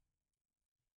காட்டுறேன்.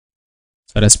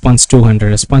 ஸோ ரெஸ்பான்ஸ்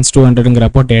 200 ரெஸ்பான்ஸ்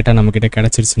 200ங்கிறப்போ டேட்டா நம்மக்கிட்ட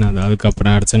கிடச்சிருச்சுன்னா அது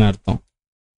அதுக்கப்புறம் அடிச்சுன்னு அர்த்தம்.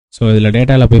 ஸோ இதில்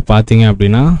டேட்டாவில் போய் பார்த்தீங்க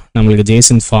அப்படின்னா நம்மளுக்கு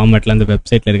ஜேசன் ஃபார்மேட்டில் அந்த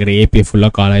வெப்சைட்டில் இருக்கிற ஏபிஐ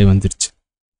ஃபுல்லாக கால் ஆகி வந்துருச்சு.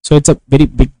 So it's a very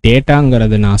big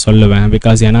டேட்டாங்கிறது நான் சொல்லுவேன்.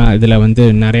 பிகாஸ் ஏன்னா இதில் வந்து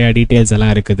நிறையா டீட்டெயில்ஸ்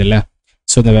எல்லாம் இருக்குது இல்லை.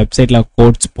 ஸோ இந்த வெப்சைட்டில்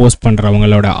கோட்ஸ் போஸ்ட்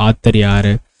பண்ணுறவங்களோட ஆத்தர்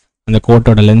யார், அந்த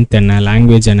கோட்டோட லென்த் என்ன,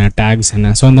 லாங்குவேஜ் என்ன, டேக்ஸ் என்ன,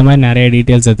 ஸோ இந்த மாதிரி நிறைய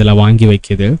டீட்டெயில்ஸ் இதில் வாங்கி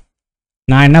வைக்கிது.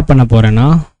 நான் என்ன பண்ண போகிறேன்னா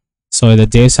ஸோ இதை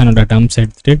ஜேசனோட டம்ஸ்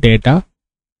எடுத்துகிட்டு டேட்டா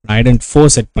ஐடென்ட் 4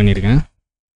 செட் பண்ணியிருக்கேன்.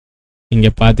 இங்கே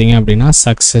பார்த்தீங்க அப்படின்னா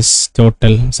சக்ஸஸ்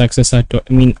டோட்டல் சக்ஸஸாக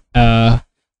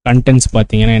கண்டென்ட்ஸ்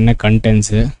பார்த்தீங்கன்னா என்ன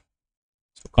கண்டென்ட்ஸு,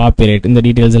 காப்பி ரைட் இந்த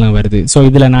டீட்டெயில்ஸ்லாம் வருது. ஸோ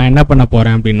இதில் நான் என்ன பண்ண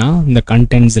போகிறேன் அப்படின்னா இந்த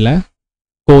கண்டென்ட்ஸில்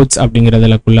கோட்ஸ்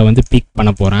அப்படிங்கிறதுலக்குள்ளே வந்து பிக்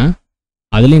பண்ண போகிறேன்.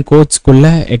 அதுலேயும்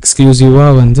கோட்ஸ்க்குள்ளே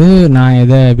எக்ஸ்க்ளூசிவாக வந்து நான்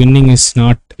எதை winning is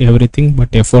not every thing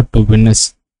but effort to வின்னஸ்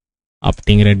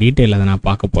அப்படிங்கிற டீட்டெயில் அதை நான்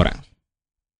பார்க்க போகிறேன்.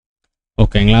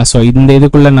 ஓகேங்களா? ஸோ இந்த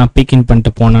இதுக்குள்ளே நான் பிக் இன்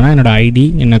பண்ணிட்டு போனேன்னா என்னோடய ஐடி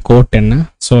என்ன, கோட் என்ன,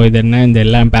 ஸோ இது என்ன, இந்த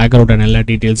எல்லா பேக்ரவுண்டான எல்லா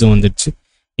டீட்டெயில்ஸும் வந்துடுச்சு.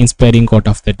 இன்ஸ்பைரிங் கோட்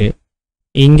ஆஃப் த டே.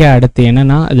 இங்கே அடுத்து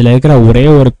என்னென்னா இதில் இருக்கிற ஒரே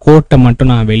ஒரு கோட்டை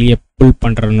மட்டும் நான் வெளியே புல்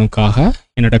பண்ணுறதுக்காக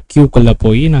என்னோட க்யூக்குள்ளே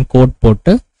போய் நான் கோட்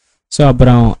போட்டு ஸோ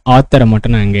அப்புறம் ஆத்தரை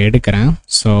மட்டும் நான் இங்கே எடுக்கிறேன்.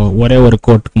 ஸோ ஒரே ஒரு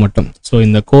கோட்டுக்கு மட்டும். ஸோ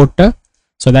இந்த கோட்டை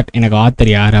ஸோ தட் எனக்கு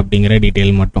ஆத்தர் யார் அப்படிங்கிற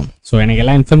டீட்டெயில் மட்டும். ஸோ எனக்கு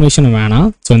எல்லா இன்ஃபர்மேஷனும் வேணாம்.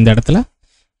 ஸோ இந்த இடத்துல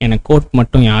எனக்கு கோட்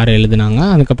மட்டும் யார் எழுதுனாங்க,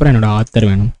 அதுக்கப்புறம் என்னோடய ஆத்தர்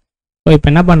வேணும். ஸோ இப்போ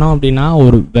என்ன பண்ணோம் அப்படின்னா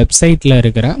ஒரு வெப்சைட்டில்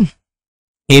இருக்கிற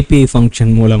ஏபிஐ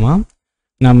ஃபங்க்ஷன் மூலமாக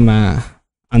நம்ம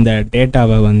அந்த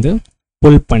டேட்டாவை வந்து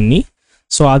புல் பண்ணி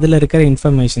ஸோ அதில் இருக்கிற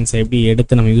இன்ஃபர்மேஷன்ஸை எப்படி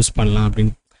எடுத்து நம்ம யூஸ் பண்ணலாம்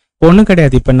அப்படின்னு ஒன்றும்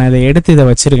கிடையாது. இப்போ நான் இதை எடுத்து இதை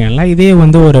வச்சுருக்கேன்ல, இதே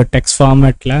வந்து ஒரு டெக்ஸ்ட்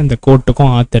ஃபார்மேட்டில் இந்த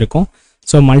கோட்டுக்கும் ஆத்தருக்கும்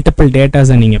ஸோ மல்டிபிள்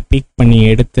டேட்டாஸை நீங்கள் பிக் பண்ணி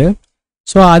எடுத்து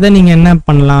ஸோ அதை நீங்கள் என்ன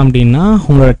பண்ணலாம் அப்படின்னா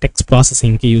உங்களோட டெக்ஸ்ட்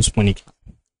ப்ராசஸிங்க்கு யூஸ் பண்ணிக்கலாம்.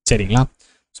 சரிங்களா?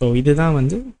 ஸோ இதுதான்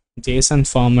வந்து JSON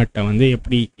ஃபார்மேட்டை வந்து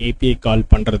எப்படி API கால்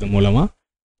பண்ணுறது மூலமாக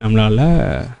நம்மளால்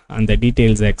அந்த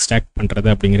டீட்டெயில்ஸை எக்ஸ்ட்ராக்ட் பண்ணுறது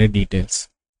அப்படிங்கிற டீட்டெயில்ஸ்.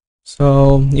 ஸோ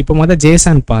இப்போ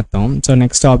JSON பார்த்தோம். ஸோ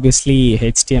நெக்ஸ்ட் ஆப்வியஸ்லி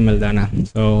HTML தானே.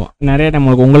 ஸோ நிறைய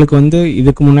உங்களுக்கு வந்து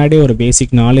இதுக்கு முன்னாடி ஒரு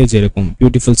பேசிக் நாலேஜ் இருக்கும்.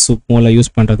 பியூட்டிஃபுல் சூப் மூலம்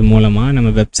யூஸ் பண்ணுறது மூலமாக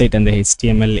நம்ம வெப்சைட் அந்த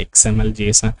HTML, XML,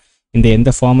 JSON இந்த எந்த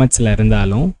ஃபார்மேட்ஸில்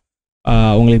இருந்தாலும்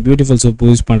உங்களுக்கு பியூட்டிஃபுல் சூப்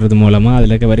யூஸ் பண்ணுறது மூலமாக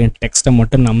அதில் இருக்க வரையும் டெக்ஸ்ட்டை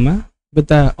மட்டும் நம்ம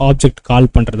வித் ஆப்ஜெக்ட் கால்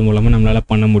பண்ணுறது மூலமாக நம்மளால்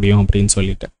பண்ண முடியும் அப்படின்னு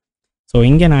சொல்லிட்டு. ஸோ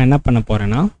இங்கே நான் என்ன பண்ண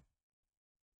போகிறேன்னா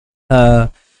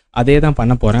அதே தான்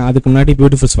பண்ண போகிறேன். அதுக்கு முன்னாடி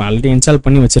பியூட்டிஃபுல் சூப் ஆல்ரெடி இன்ஸ்டால்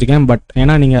பண்ணி வச்சுருக்கேன். பட்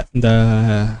ஏன்னா நீங்கள் இந்த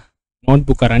நோட்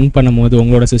புக்கை ரன் பண்ணும்போது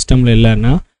உங்களோட சிஸ்டமில்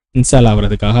இல்லைன்னா இன்ஸ்டால்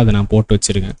ஆகிறதுக்காக அதை நான் போட்டு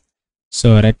வச்சுருக்கேன். ஸோ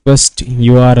ரெக்வெஸ்ட்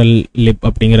URL lib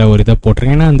அப்படிங்கிற ஒரு இதை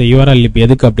போட்டிருக்கேன். ஏன்னா அந்த URL lib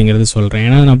எதுக்கு அப்படிங்கிறது சொல்கிறேன்.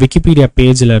 ஏன்னா நான் விக்கிபீடியா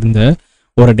பேஜில் இருந்து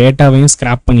ஒரு டேட்டாவையும்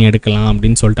ஸ்க்ராப் பண்ணி எடுக்கலாம்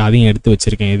அப்படின்னு சொல்லிட்டு அதையும் எடுத்து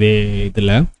வச்சுருக்கேன். இதே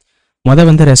இதில்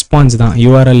வந்து ரெஸ்பான்ஸ் தான்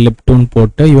URL lib 2ன்னு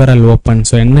போட்டு URL ஓப்பன்.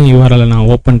 ஸோ என்ன URL நான்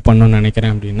ஓப்பன் பண்ணணும்னு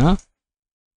நினைக்கிறேன் அப்படின்னா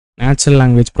நேச்சுரல்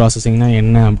லாங்குவேஜ் ப்ராசஸிங்னா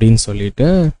என்ன அப்படின்னு சொல்லிட்டு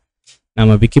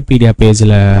நம்ம விக்கிபீடியா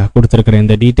பேஜில் கொடுத்துருக்குற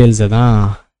இந்த டீட்டெயில்ஸை தான்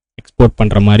எக்ஸ்போர்ட்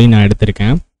பண்ணுற மாதிரி நான்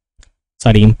எடுத்திருக்கேன்.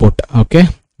 இம்போர்ட். ஓகே.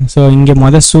 ஸோ இங்கே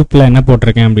சூப்பில் என்ன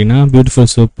போட்டிருக்கேன் அப்படின்னா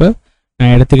பியூட்டிஃபுல் சூப்பு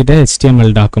நான் எடுத்துக்கிட்ட HTML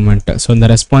டாக்குமெண்ட்டு. ஸோ இந்த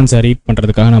ரெஸ்பான்ஸை ரீட்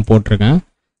பண்ணுறதுக்காக நான் போட்டிருக்கேன்.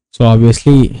 ஸோ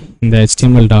ஆப்வியஸ்லி இந்த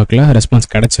HTML டாக்கில்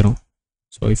ரெஸ்பான்ஸ் கிடச்சிரும்.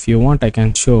 So if you want I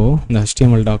can show இந்த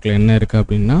HTML டாக்கில் என்ன இருக்குது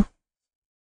அப்படின்னா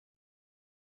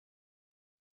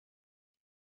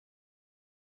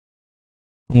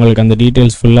உங்களுக்கு அந்த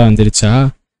டீட்டெயில்ஸ் ஃபுல்லாக வந்துருச்சா.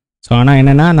 ஸோ ஆனால்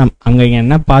என்னென்னா அங்கே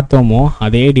என்ன பார்த்தோமோ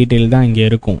அதே டீட்டெயில் தான் இங்கே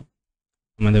இருக்கும்.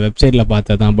 நம்ம அந்த வெப்சைட்டில்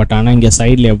பார்த்தது தான். பட் ஆனால் இங்கே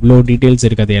சைடில் எவ்வளோ டீட்டெயில்ஸ்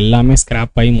இருக்குது எல்லாமே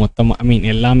ஸ்க்ராப் ஆகி மொத்தமாக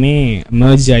எல்லாமே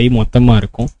மெர்ஜ் ஆகி மொத்தமாக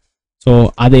இருக்கும். ஸோ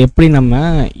அதை எப்படி நம்ம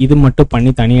இது மட்டும்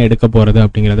பண்ணி தனியாக எடுக்க போகிறது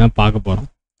அப்படிங்கிறத பார்க்க போகிறோம்.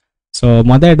 ஸோ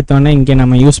எடுத்தோடனே இங்கே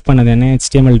நம்ம யூஸ் பண்ணது என்ன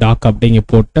HTML டாக் அப்படிங்க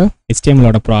போட்டு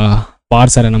HTMLோட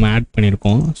பார்சரை நம்ம ஆட்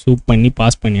பண்ணியிருக்கோம். சூப் பண்ணி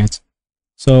பாஸ் பண்ணியாச்சு.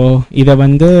 ஸோ இதை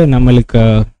நம்மளுக்கு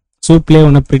சூப்லேயே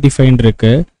ஒன்று ப்ரிட்டிஃபைன்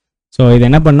இருக்குது. ஸோ இதை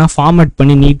என்ன பண்ணால் ஃபார்மேட்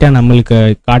பண்ணி நீட்டாக நம்மளுக்கு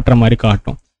காட்டுற மாதிரி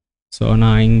காட்டும். ஸோ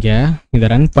நான் இங்கே இதை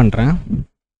ரன் பண்ணுறேன்.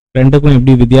 ரெண்டுக்கும்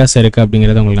எப்படி வித்தியாசம் இருக்குது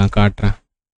அப்படிங்கிறத உங்களுக்கு நான் காட்டுறேன்.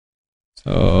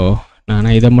 ஸோ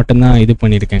நான் இதை மட்டும்தான் இது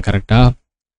பண்ணியிருக்கேன் கரெக்டாக.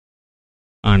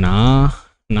 ஆனால்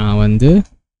நான்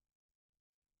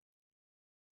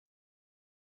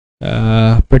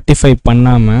ப்ரிட்டிஃபை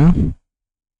பண்ணாமல்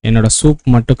என்னோடய சூப்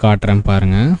மட்டும் காட்டுறேன்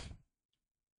பாருங்கள்.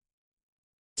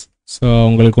 ஸோ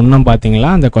உங்களுக்கு இன்னும் பார்த்தீங்களா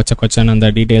அந்த கொச்சன்னு அந்த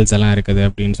டீட்டெயில்ஸ் எல்லாம் இருக்குது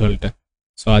அப்படின்னு சொல்லிட்டு.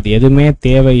 ஸோ அது எதுவுமே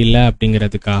தேவையில்லை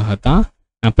அப்படிங்கிறதுக்காக தான்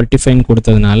நான் ப்ரிட்டிஃபைன்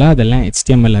கொடுத்ததுனால அதெல்லாம்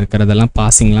HTML இருக்கிறதெல்லாம்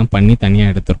பாசிங்லாம் பண்ணி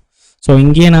தனியாக எடுத்துரும். ஸோ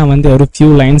இங்கேயே நான் ஒரு ஃபியூ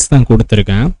லைன்ஸ் தான்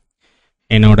கொடுத்துருக்கேன்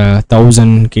என்னோட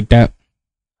 1000 கிட்ட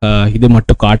இது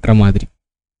மட்டும் காட்டுற மாதிரி.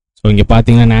 ஸோ இங்கே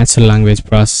பார்த்தீங்கன்னா natural language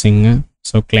processing.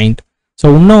 So client. So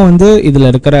இன்னும் இதில்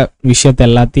இருக்கிற விஷயத்த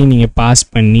எல்லாத்தையும் நீங்கள் பாஸ்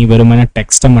பண்ணி வெறுமனே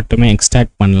டெக்ஸ்ட்டை மட்டுமே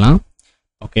எக்ஸ்ட்ராக்ட் பண்ணலாம்.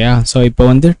 ஓகேயா. ஸோ இப்போ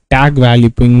டேக் வேல்யூ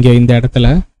இப்போ இங்கே இந்த இடத்துல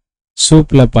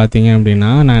சூப்பில் பார்த்தீங்க அப்படின்னா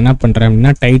நான் என்ன பண்ணுறேன்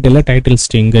அப்படின்னா டைட்டில்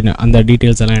ஸ்ட்ரிங்குன்னு அந்த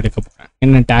டீட்டெயில்ஸ் எல்லாம் எடுக்க போகிறேன்.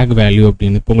 என்ன டேக் வேல்யூ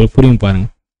அப்படின்னு இப்போ உங்களுக்கு புரியும்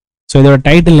பாருங்கள். ஸோ இதோட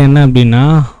டைட்டில் என்ன அப்படின்னா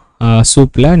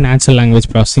சூப்பில் நேச்சுரல் லாங்குவேஜ்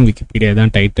ப்ராசஸிங் விக்கிபீடியா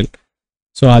தான் டைட்டில்.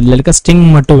 ஸோ அதில் இருக்க ஸ்ட்ரிங்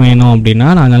மட்டும் வேணும் அப்படின்னா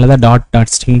நான் அதனால தான்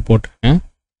டாட் ஸ்ட்ரிங் போட்டிருக்கேன்.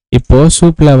 இப்போது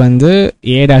சூப்பில்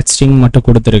A.string மட்டும்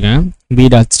கொடுத்துருக்கேன்,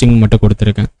 B.string மட்டும்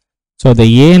கொடுத்துருக்கேன். ஸோ அதை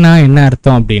ஏன்னா என்ன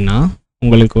அர்த்தம் அப்படின்னா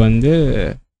உங்களுக்கு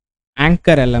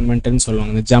ஆங்கர் எலமெண்ட்டுன்னு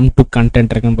சொல்லுவாங்க. இந்த ஜம்ப் டு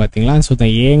கண்டென்ட் இருக்குன்னு பார்த்தீங்களா. ஸோ இந்த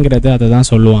ஏங்கிறது அதை தான்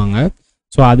சொல்லுவாங்க.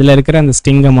 ஸோ அதில் இருக்கிற அந்த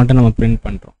ஸ்ட்ரிங்கை மட்டும் நம்ம பிரிண்ட்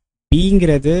பண்ணுறோம்.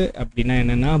 பிங்கிறது அப்படின்னா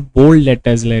என்னென்னா போல்ட்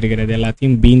லெட்டர்ஸில் இருக்கிறது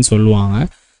எல்லாத்தையும் பின்னு சொல்லுவாங்க.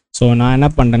 ஸோ நான் என்ன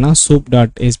பண்ணுறேன்னா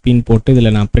soup.sbன்னு போட்டு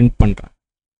இதில் நான் பிரிண்ட் பண்ணுறேன்.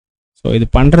 ஸோ இது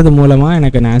பண்ணுறது மூலமாக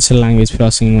எனக்கு நேச்சுரல் லாங்குவேஜ்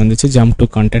ப்ராசஸிங் வந்துச்சு. ஜம்ப் டு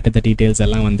கண்டென்ட் இந்த டீட்டெயில்ஸ்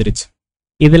எல்லாம் வந்துருச்சு.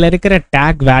 இதில் இருக்கிற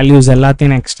டேக் வேல்யூஸ்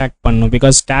எல்லாத்தையும் நான் எக்ஸ்ட்ராக்ட் பண்ணணும்.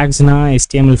 பிகாஸ் டேக்ஸ்னால்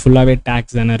HTML ஃபுல்லாகவே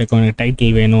டேக்ஸ் தானே இருக்கும். எனக்கு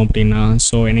டைட்டில் வேணும் அப்படின்னா,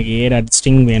 ஸோ எனக்கு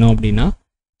A.string வேணும் அப்படின்னா,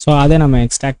 ஸோ அதை நம்ம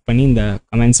எக்ஸ்ட்ராக்ட் பண்ணி இந்த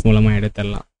கமெண்ட்ஸ் மூலமாக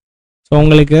எடுத்துடலாம். ஸோ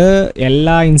உங்களுக்கு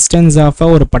எல்லா இன்ஸ்டன்ஸ் ஆஃப்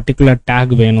ஒரு பர்டிகுலர்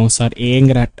டேக் வேணும் சார்,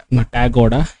 ஏங்கிற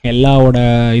டேக்கோட எல்லாவோட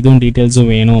இதுவும்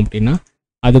டீட்டெயில்ஸும் வேணும் அப்படின்னா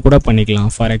அது கூட பண்ணிக்கலாம்.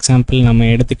 ஃபார் எக்ஸாம்பிள்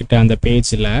நம்ம எடுத்துக்கிட்ட அந்த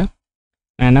பேஜில்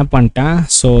நான் என்ன பண்ணிட்டேன்,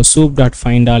 ஸோ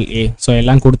soup.findAll A ஸோ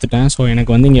எல்லாம் கொடுத்துட்டேன். ஸோ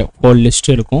எனக்கு இங்கே ஹோல் லிஸ்ட்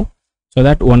இருக்கும். ஸோ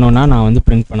தட் ஒன்றா நான்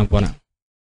பிரிண்ட் பண்ண போகிறேன்.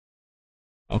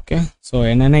 ஓகே. ஸோ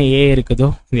என்னென்ன ஏ இருக்குதோ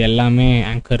இது எல்லாமே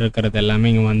ஆங்கர் இருக்கிறது எல்லாமே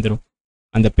இங்கே வந்துடும்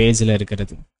அந்த பேஜில்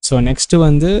இருக்கிறது. ஸோ நெக்ஸ்ட்டு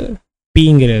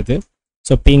பிங்கிறது.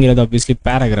 ஸோ பிங்கிறது ஆப்வியஸ்லி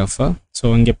பேராகிராஃபு.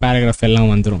 ஸோ இங்கே பேராகிராஃப் எல்லாம்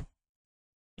வந்துடும்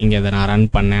இங்கே இதை நான் ரன்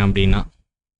பண்ணேன் அப்படின்னா.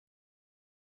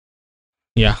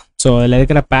 யா. ஸோ அதில்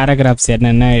இருக்கிற பேராகிராஃப்ஸ்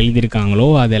என்னென்ன எழுதியிருக்காங்களோ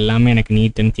அது எல்லாமே எனக்கு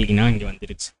நீட் அண்ட் க்ளீனாக இங்கே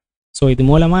வந்துருச்சு. ஸோ இது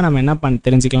மூலமாக நம்ம என்ன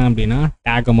தெரிஞ்சுக்கலாம் அப்படின்னா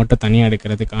டேக்கை மட்டும் தனியாக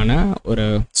எடுக்கிறதுக்கான ஒரு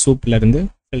சூப்லேருந்து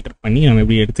ஃபில்டர் பண்ணி நம்ம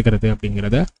எப்படி எடுத்துக்கிறது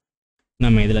அப்படிங்கிறத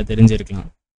நம்ம இதில் தெரிஞ்சிருக்கலாம்.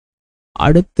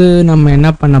 அடுத்து நம்ம என்ன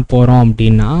பண்ண போகிறோம்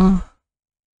அப்படின்னா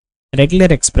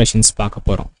ரெகுலர் எக்ஸ்பிரஷன்ஸ் பார்க்க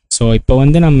போகிறோம். ஸோ இப்போ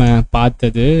வந்து நம்ம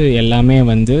பார்த்தது எல்லாமே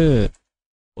வந்து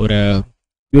ஒரு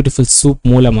பியூட்டிஃபுல் சூப்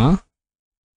மூலமாக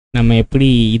நம்ம எப்படி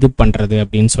இது பண்ணுறது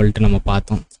அப்படின்னு சொல்லிட்டு நம்ம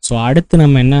பார்த்தோம். ஸோ அடுத்து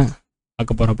நம்ம என்ன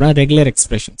பார்க்க போகிறோம் அப்படின்னா ரெகுலர்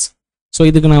எக்ஸ்பிரஷன்ஸ். ஸோ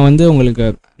இதுக்கு நான் வந்து உங்களுக்கு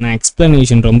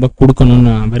எக்ஸ்ப்ளனேஷன் ரொம்ப கொடுக்கணும்னு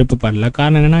நான் விருப்பப்படல.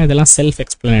 காரணம் என்னென்னா இதெல்லாம் செல்ஃப்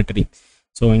எக்ஸ்ப்ளனேட்டரி.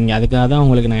 ஸோ இங்கே அதுக்காக தான்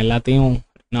உங்களுக்கு நான் எல்லாத்தையும்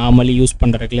நார்மலி யூஸ்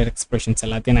பண்ணுற ரெகுலர் எக்ஸ்பிரஷன்ஸ்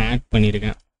எல்லாத்தையும் நான் ஆட்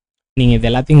பண்ணியிருக்கேன். நீங்கள் இது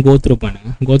எல்லாத்தையும் கோத்ரூ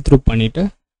பண்ணிவிட்டு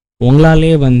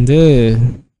உங்களாலே வந்து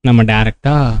நம்ம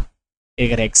டேரெக்டாக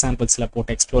இருக்கிற எக்ஸாம்பிள்ஸில்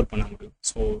போட்டு எக்ஸ்ப்ளோர் பண்ண முடியும்.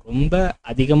 ஸோ ரொம்ப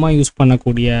அதிகமாக யூஸ்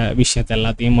பண்ணக்கூடிய விஷயத்த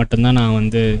எல்லாத்தையும் மட்டும்தான் நான்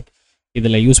வந்து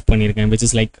இதில் யூஸ் பண்ணியிருக்கேன். விச்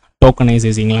இஸ் லைக்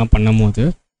டோக்கனைசேஷன்லாம் பண்ணும் போது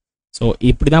ஸோ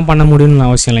இப்படி தான் பண்ண முடியும்னு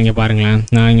அவசியம் இல்லைங்க. பாருங்களேன்,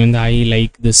 நான் இங்கே வந்து ஐ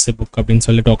லைக் திஸ் புக் அப்படின்னு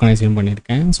சொல்லி டோக்கனைசேஷன்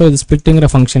பண்ணியிருக்கேன். ஸோ இது ஸ்பிளிட்டுங்கிற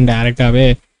ஃபங்க்ஷன் டேரெக்டாகவே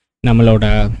நம்மளோட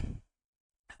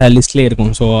லிஸ்ட்லேயே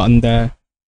இருக்கும். ஸோ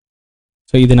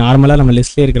இது நார்மலாக நம்ம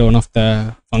லிஸ்ட்லேயே இருக்கிற ஒன் ஆஃப் த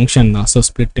ஃபங்க்ஷன் தான். ஸோ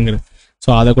ஸ்பிளிட்டுங்கிறது ஸோ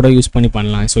அதை கூட யூஸ் பண்ணி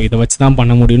பண்ணலாம். ஸோ இதை வச்சு தான்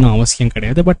பண்ண முடியும்னு அவசியம்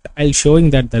கிடையாது. But I showing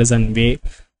that there is an way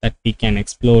that we can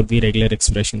explore the regular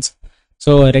expressions.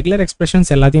 So regular expressions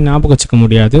எல்லாத்தையும் ஞாபகம் வச்சுக்க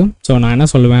முடியாது. ஸோ நான் என்ன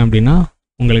சொல்லுவேன் அப்படின்னா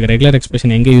உங்களுக்கு ரெகுலர்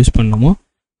எக்ஸ்பிரஷன் எங்கே யூஸ் பண்ணணுமோ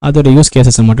அதோட யூஸ்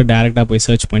கேசஸை மட்டும் டேரெக்டாக போய்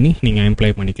சர்ச் பண்ணி நீங்கள்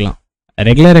எம்ப்ளாய் பண்ணிக்கலாம்.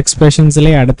 ரெகுலர்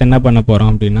எக்ஸ்பிரஷன்ஸ்லேயே அடுத்து என்ன பண்ண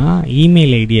போகிறோம் அப்படின்னா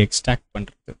இமெயில் ஐடி எக்ஸ்ட்ராக்ட்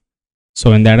பண்ணுறது. ஸோ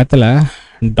இந்த இடத்துல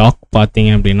டாக்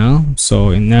பார்த்தீங்க அப்படின்னா ஸோ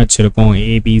என்ன வச்சுருக்கோம்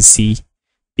ஏபிசி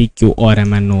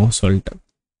PQRMNO சொல்லிட்டு.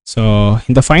 ஸோ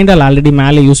இந்த ஃபைண்ட் ஆல் ஆல்ரெடி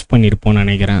மேலே யூஸ் பண்ணியிருப்போம்னு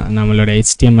நினைக்கிறேன். நம்மளோட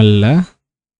HTML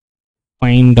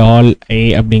ஃபைண்ட் ஆல்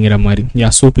அப்படிங்கிற மாதிரி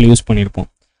சூப்பில் யூஸ் பண்ணியிருப்போம்.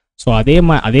 ஸோ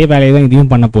அதே வேலையை தான்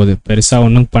இதையும் பண்ண போகுது. பெருசாக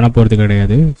ஒன்றும் பண்ண போகிறது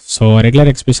கிடையாது. So regular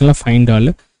எக்ஸ்பிரஷனில் find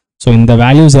all. So இந்த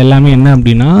வேல்யூஸ் எல்லாமே என்ன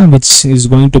அப்படின்னா which is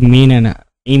going to mean an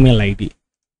email ID.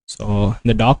 So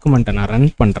இந்த டாக்குமெண்ட்டை நான் ரன்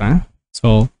பண்ணுறேன். ஸோ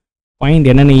ஃபைண்ட்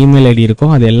என்னென்ன இமெயில் ஐடி இருக்கோ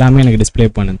அது எல்லாமே எனக்கு டிஸ்பிளே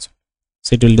பண்ணுச்சு. So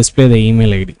it will display the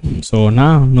email ID. So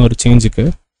நான் இன்னொரு சேஞ்சுக்கு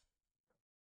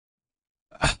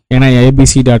ஏன்னா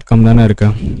abc.com தானே இருக்கு,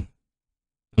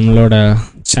 நம்மளோட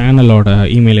சேனலோட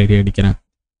இமெயில் ஐடி அடிக்கிறேன்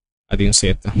அதையும்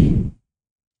சேர்த்து.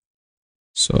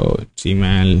 So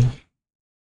gmail.com.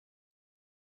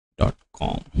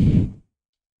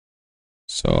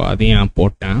 ஸோ அதையும் நான்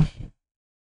போட்டேன்.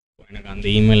 எனக்கு அந்த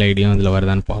இமெயில் ஐடியும் அதில்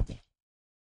வருதான்னு பார்ப்போம்.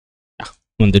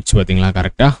 வந்துடுச்சு பார்த்தீங்களா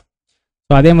கரெக்டாக.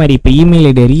 ஸோ அதே மாதிரி இப்போ இமெயில்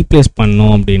ஐடியை ரீப்ளேஸ்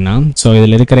பண்ணோம் அப்படின்னா ஸோ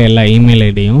இதில் இருக்கிற எல்லா இமெயில்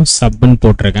ஐடியும் சப்னு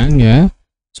போட்டிருக்கேன் இங்கே.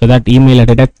 ஸோ தட் இமெயிலை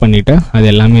டிடெக்ட் பண்ணிவிட்டு அது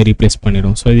எல்லாமே ரீப்ளேஸ்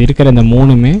பண்ணிடும். ஸோ இது இருக்கிற இந்த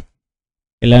மூணுமே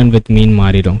லேர்ன் வித் மீன்னு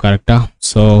மாறிடும் கரெக்டாக.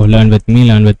 So learn with me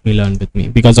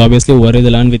because obviously ஒரு இது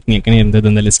லேர்ன் வித் மீ ஏற்கனவே இருந்தது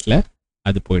அந்த லிஸ்ட்டில்,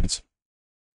 அது போயிடுச்சு.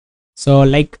 ஸோ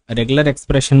லைக் ரெகுலர்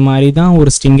எக்ஸ்பிரஷன் மாதிரி தான் ஒரு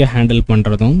ஸ்ட்ரிங்கை ஹேண்டில்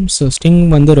பண்ணுறதும். ஸோ ஸ்ட்ரிங்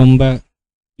வந்து ரொம்ப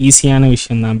ஈஸியான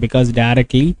விஷயந்தான். பிகாஸ்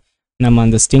டேரெக்ட்லி நம்ம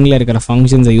அந்த ஸ்ட்ரிங்கில் இருக்கிற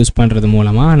ஃபங்க்ஷன்ஸை யூஸ் பண்ணுறது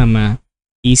மூலமாக நம்ம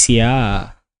ஈஸியாக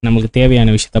நமக்கு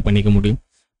தேவையான விஷயத்த பண்ணிக்க முடியும்.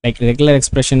 லைக் ரெகுலர்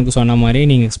எக்ஸ்பிரஷனுக்கு சொன்ன மாதிரி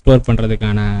நீங்கள் எக்ஸ்ப்ளோர்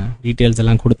பண்ணுறதுக்கான டீட்டெயில்ஸ்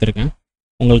எல்லாம் கொடுத்துருக்கேன்.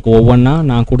 உங்களுக்கு ஒவ்வொன்றா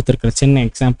நான் கொடுத்துருக்கிற சின்ன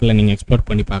எக்ஸாம்பிளில் நீங்கள் எக்ஸ்ப்ளோர்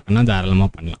பண்ணி பார்க்கணுன்னா தாராளமாக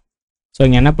பண்ணலாம். ஸோ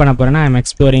இங்கே என்ன பண்ண போகிறேன்னா ஐம்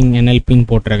எக்ஸ்ப்ளோரிங் NLPன்னு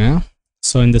போட்டிருக்கேன்.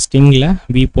 ஸோ இந்த ஸ்ட்ரிங்கில்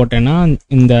V போட்டேன்னா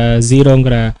இந்த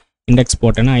 0ங்கிற இண்டெக்ஸ்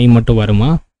போட்டேன்னா I மட்டும் வருமா.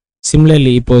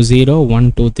 சிமிலர்லி இப்போது 0 1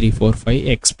 2 3 4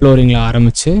 5 எக்ஸ்ப்ளோரிங்கில்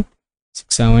ஆரம்பித்து 6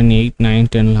 7 8 9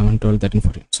 10 11 12 13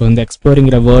 14. ஸோ இந்த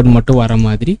எக்ஸ்ப்ளோரிங்கிற வேர்ட் மட்டும் வர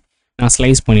மாதிரி நான்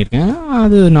ஸ்லைஸ் பண்ணியிருக்கேன்.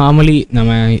 அது நார்மலி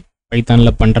நம்ம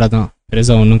பைத்தானில் பண்ணுறது தான்,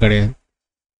 பெருசாக ஒன்றும் கிடையாது.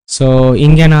 ஸோ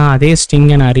இங்கே நான் அதே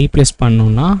ஸ்ட்ரிங்கை நான் ரீப்ளேஸ்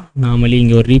பண்ணணுன்னா நார்மலி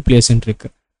இங்கே ஒரு ரீப்ளேஸ்ன்னு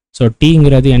இருக்குது. ஸோ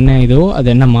டீங்கிறது என்ன இதோ அது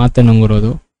என்ன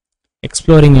மாற்றணுங்கிறதோ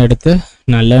எக்ஸ்ப்ளோரிங் எடுத்து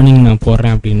நான் லேர்னிங் நான்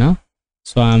போடுறேன் அப்படின்னா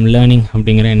ஸோ ஐம் லேர்னிங்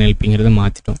அப்படிங்கிற NLPங்கிறத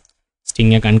மாற்றிட்டோம்.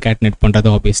 ஸ்ட்ரிங்கை கன்கேட்னேட் பண்ணுறது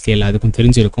ஆப்வியஸ்லி எல்லாத்துக்கும்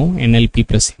தெரிஞ்சிருக்கும். NLP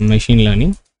plus machine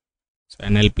learning. So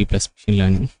NLP plus machine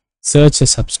learning search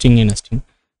substring இன் ஸ்ட்ரிங்.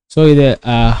 ஸோ இது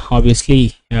ஆப்வியஸ்லி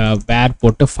வேர்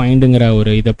போட்டு ஃபைண்டுங்கிற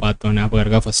ஒரு இதை பார்த்தோம் ஞாபகம்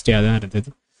இருக்கா, ஃபஸ்ட்டே அதான் இருந்தது.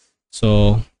 ஸோ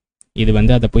இது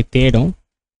வந்து அதை போய் தேடும்.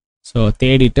 ஸோ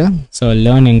தேடிட்டு ஸோ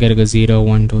லேர்ன் எங்கே இருக்குது 0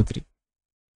 1 2 3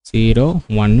 0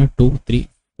 1 2 3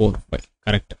 4 5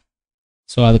 கரெக்டு.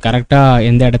 ஸோ அது கரெக்டாக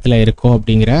எந்த இடத்துல இருக்கோ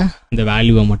அப்படிங்கிற அந்த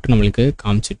வேல்யூவை மட்டும் நம்மளுக்கு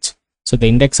காமிச்சிடுச்சு. So the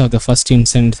index of the first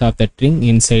instance of the string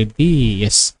inside the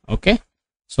S. Okay,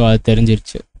 so அது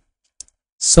தெரிஞ்சிருச்சு.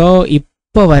 ஸோ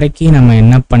இப்போ வரைக்கும் நம்ம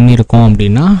என்ன பண்ணியிருக்கோம்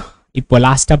அப்படின்னா இப்போ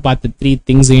லாஸ்ட்டாக பார்த்த 3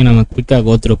 திங்ஸையும் நம்ம குயிக்காக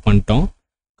கோத்ரூ பண்ணிட்டோம்.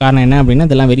 காரணம் என்ன அப்படின்னா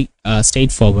இதெல்லாம் வெரி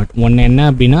ஸ்ட்ரெயிட் ஃபார்வர்ட். ஒன்று என்ன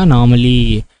அப்படின்னா நார்மலி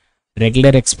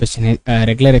ரெகுலர்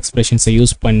எக்ஸ்பிரஷன்ஸை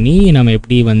யூஸ் பண்ணி நம்ம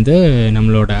எப்படி வந்து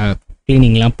நம்மளோட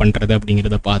க்ளீனிங்லாம் பண்ணுறது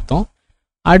அப்படிங்கிறத பார்த்தோம்.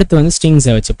 அடுத்து வந்து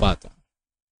ஸ்ட்ரிங்ஸை வச்சு பார்த்தோம்.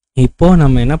 இப்போது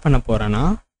நம்ம என்ன பண்ண போகிறோன்னா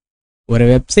ஒரு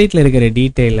வெப்சைட்டில் இருக்கிற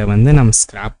டீட்டெயிலை வந்து நம்ம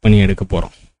ஸ்க்ராப் பண்ணி எடுக்க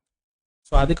போகிறோம்.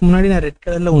 ஸோ அதுக்கு முன்னாடி நான் ரெட்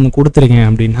கலரில் ஒன்று கொடுத்துருக்கேன்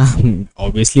அப்படின்னா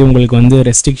ஆப்வியஸ்லி உங்களுக்கு வந்து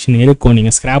ரெஸ்ட்ரிக்ஷன் இருக்கும்.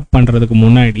 நீங்கள் ஸ்க்ராப் பண்ணுறதுக்கு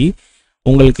முன்னாடி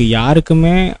உங்களுக்கு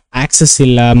யாருக்குமே ஆக்சஸ்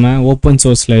இல்லாமல் ஓப்பன்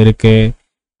சோர்ஸில் இருக்குது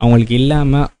அவங்களுக்கு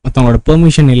இல்லாமல் மற்றவங்களோட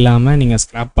பெர்மிஷன் இல்லாமல் நீங்கள்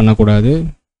ஸ்க்ராப் பண்ணக்கூடாது.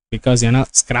 பிகாஸ் ஏன்னா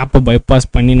ஸ்க்ராப்பை பைபாஸ்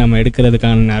பண்ணி நம்ம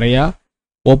எடுக்கிறதுக்கான நிறையா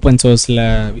ஓப்பன் சோர்ஸில்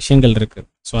விஷயங்கள் இருக்குது.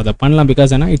 ஸோ அதை பண்ணலாம்.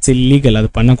 பிகாஸ் ஏன்னா இட்ஸ் இல்லீகல், அது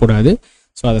பண்ணக்கூடாது.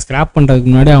 ஸோ அதை ஸ்க்ராப் பண்ணுறதுக்கு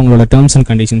முன்னாடி அவங்களோட டேர்ம்ஸ் அண்ட்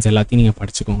கண்டிஷன்ஸ் எல்லாத்தையும் நீங்கள்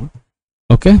படிச்சுக்கோங்க.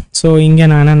 ஓகே, ஸோ இங்கே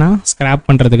நான் என்னென்னா ஸ்க்ராப்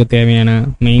பண்ணுறதுக்கு தேவையான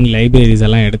மெயின் லைப்ரரிஸ்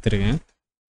எல்லாம் எடுத்துருக்கேன்.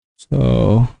 ஸோ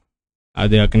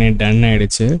அது ஏற்கனவே டன்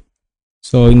ஆகிடுச்சு.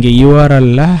 ஸோ இங்கே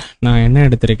யூஆர்எல்ல நான் என்ன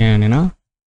எடுத்திருக்கேன் அப்படின்னா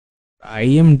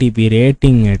ஐஎம்டிபி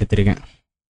ரேட்டிங் எடுத்திருக்கேன்.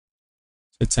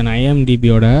 It's an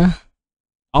ஐஎம்டிபியோட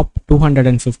top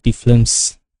 250 films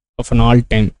of an all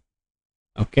time.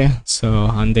 Okay, so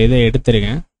அந்த இதை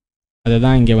எடுத்திருக்கேன். அதை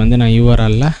தான் இங்கே வந்து நான்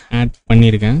யூஆர்எல்ல ஆட்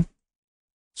பண்ணியிருக்கேன்.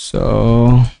 ஸோ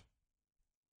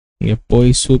இங்கே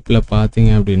போய் சூப்பில்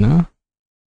பார்த்தீங்க அப்படின்னா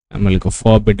நம்மளுக்கு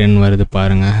forbidden வருது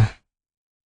பாருங்கள்.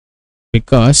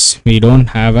 Because we don't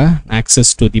have a access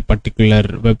to the particular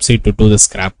website to do the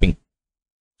scrapping.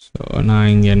 So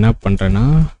நான் இங்கே என்ன பண்ணுறேன்னா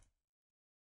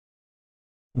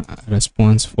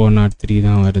ரெஸ்பான்ஸ் 403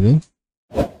 தான் வருது.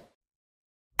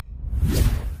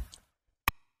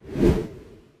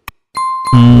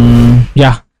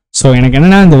 யா, ஸோ எனக்கு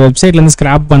என்னென்னா இந்த வெப்சைட்லேருந்து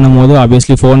ஸ்க்ராப் பண்ணும் போது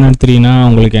ஆப்வியஸ்லி 403னா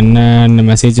உங்களுக்கு என்ன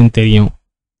மெசேஜ்னு தெரியும்.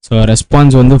 ஸோ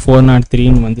ரெஸ்பான்ஸ் வந்து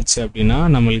 403ன்னு வந்துச்சு அப்படின்னா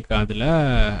நம்மளுக்கு அதில்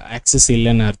ஆக்சஸ்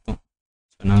இல்லைன்னு அர்த்தம்.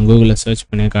 ஸோ நான் கூகுளில் சர்ச்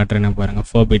பண்ணி காட்டுறேன்னு பாருங்கள்,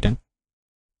 forbidden.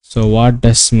 So what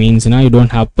does மீன்ஸ்னா you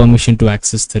don't have permission to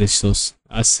access the resource,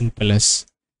 as simple as.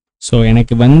 So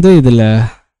எனக்கு வந்து இதில்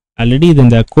ஆல்ரெடி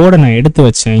இந்த கோடை நான் எடுத்து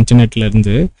வச்சேன்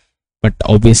இன்டர்நெட்லேருந்து. பட்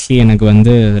ஆப்வியஸ்லி எனக்கு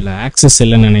வந்து இதில் ஆக்சஸ்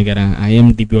இல்லைன்னு நினைக்கிறேன்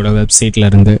ஐஎம்டிபியோட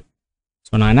வெப்சைட்லேருந்து.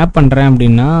 ஸோ நான் என்ன பண்ணுறேன்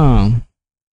அப்படின்னா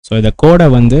ஸோ இந்த கோடை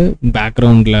வந்து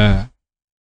பேக்ரவுண்டில்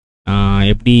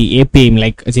எப்படி ஏபிஐ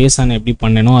லைக் ஜேசான் எப்படி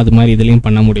பண்ணனோ அது மாதிரி இதுலேயும்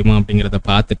பண்ண முடியுமா அப்படிங்கிறத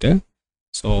பார்த்துட்டு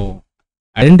so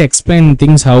I didn't explain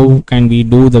things how can we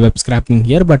do the web scraping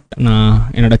here, but நான்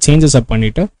என்னோட சேஞ்சஸை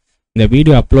பண்ணிவிட்டு இந்த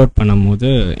வீடியோ அப்லோட் பண்ணும்போது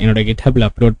என்னோட GitHubல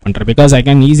அப்லோட் பண்ணுறேன். Because I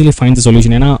can easily find the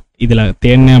solution. ஏன்னா இதில்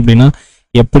தேடினேன் அப்படின்னா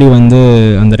எப்படி வந்து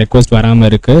அந்த ரெக்வஸ்ட் வராமல்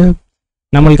இருக்குது.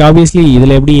 நம்மளுக்கு ஆப்வியஸ்லி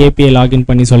இதில் எப்படி ஏபிஐ லாகின்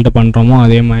பண்ணி சொல்லிட்டு பண்ணுறோமோ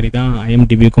அதே மாதிரி தான்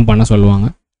ஐஎம்டிபிக்கும் பண்ண சொல்லுவாங்க.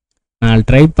 நான்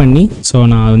ட்ரை பண்ணி ஸோ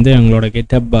நான் வந்து எங்களோட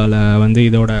GitHubல வந்து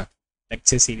இதோட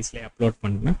லெக்சர் சீரீஸ்லேயே அப்லோட்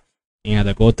பண்ணுறேன். நீங்கள்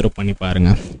அதை கோத்ரூ பண்ணி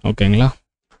பாருங்கள், ஓகேங்களா?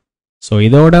 ஸோ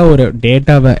இதோட ஒரு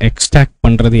டேட்டாவை எக்ஸ்ட்ராக்ட்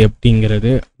பண்ணுறது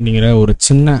எப்படிங்கிறது அப்படிங்கிற ஒரு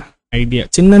சின்ன ஐடியா,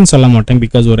 சின்னன்னு சொல்ல மாட்டேன்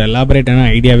பிகாஸ் ஒரு எலாபரேட்டான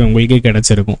ஐடியாவே உங்களுக்கே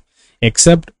கிடச்சிருக்கும்.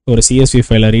 எக்ஸப்ட் ஒரு சிஎஸ்வி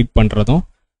ஃபைலை ரீட் பண்ணுறதும்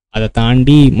அதை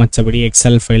தாண்டி மற்றபடி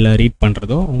எக்ஸல் ஃபைலை ரீட்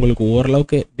பண்ணுறதும் உங்களுக்கு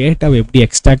ஓரளவுக்கு டேட்டாவை எப்படி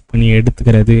எக்ஸ்ட்ராக்ட் பண்ணி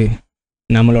எடுத்துக்கிறது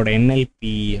நம்மளோட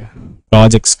என்எல்பி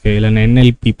ப்ராஜெக்ட்ஸ்க்கு இல்லைன்னா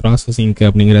என்எல்பி ப்ராசஸிங்க்கு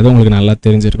அப்படிங்கிறது உங்களுக்கு நல்லா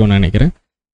தெரிஞ்சிருக்கும்னு நினைக்கிறேன்.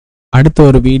 அடுத்த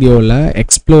ஒரு வீடியோவில்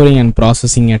exploring and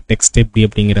processing a text எப்படி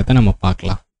அப்படிங்கிறத நம்ம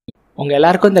பார்க்கலாம். உங்கள்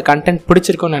எல்லாருக்கும் இந்த கண்டென்ட்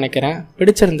பிடிச்சிருக்கும்னு நினைக்கிறேன்.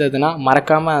 பிடிச்சிருந்ததுன்னா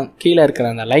மறக்காமல் கீழே இருக்கிற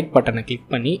அந்த லைக் பட்டனை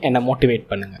கிளிக் பண்ணி என்னை மோட்டிவேட்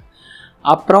பண்ணுங்கள்.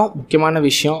 அப்புறம் முக்கியமான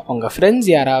விஷயம், உங்கள் ஃப்ரெண்ட்ஸ்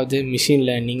யாராவது மிஷின்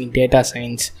லேர்னிங், டேட்டா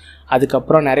சயின்ஸ்,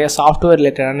 அதுக்கப்புறம் நிறைய சாஃப்ட்வேர்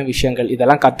ரிலேட்டடான விஷயங்கள்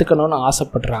இதெல்லாம் கற்றுக்கணும்னு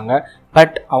ஆசைப்படுறாங்க.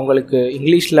 பட் அவங்களுக்கு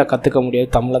இங்கிலீஷில் கற்றுக்க முடியாது,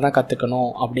 தமிழில் தான் கற்றுக்கணும்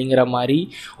அப்படிங்கிற மாதிரி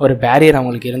ஒரு பேரியர்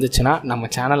அவங்களுக்கு இருந்துச்சுன்னா நம்ம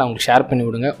சேனலை அவங்களுக்கு ஷேர் பண்ணி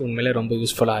விடுங்க. உண்மையிலே ரொம்ப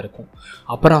யூஸ்ஃபுல்லாக இருக்கும்.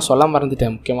 அப்புறம் சொல்ல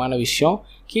மறந்துட்டேன், முக்கியமான விஷயம்,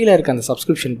 கீழே இருக்க அந்த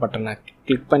சப்ஸ்கிரிப்ஷன் பட்டனை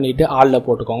கிளிக் பண்ணிவிட்டு ஆளில்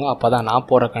போட்டுக்கோங்க. அப்போ தான் நான்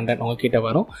போகிற கண்டென்ட் உங்ககிட்ட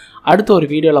வரும். அடுத்த ஒரு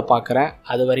வீடியோவில் பார்க்குறேன்.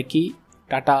 அது வரைக்கும்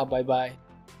டாட்டா, பை பாய்.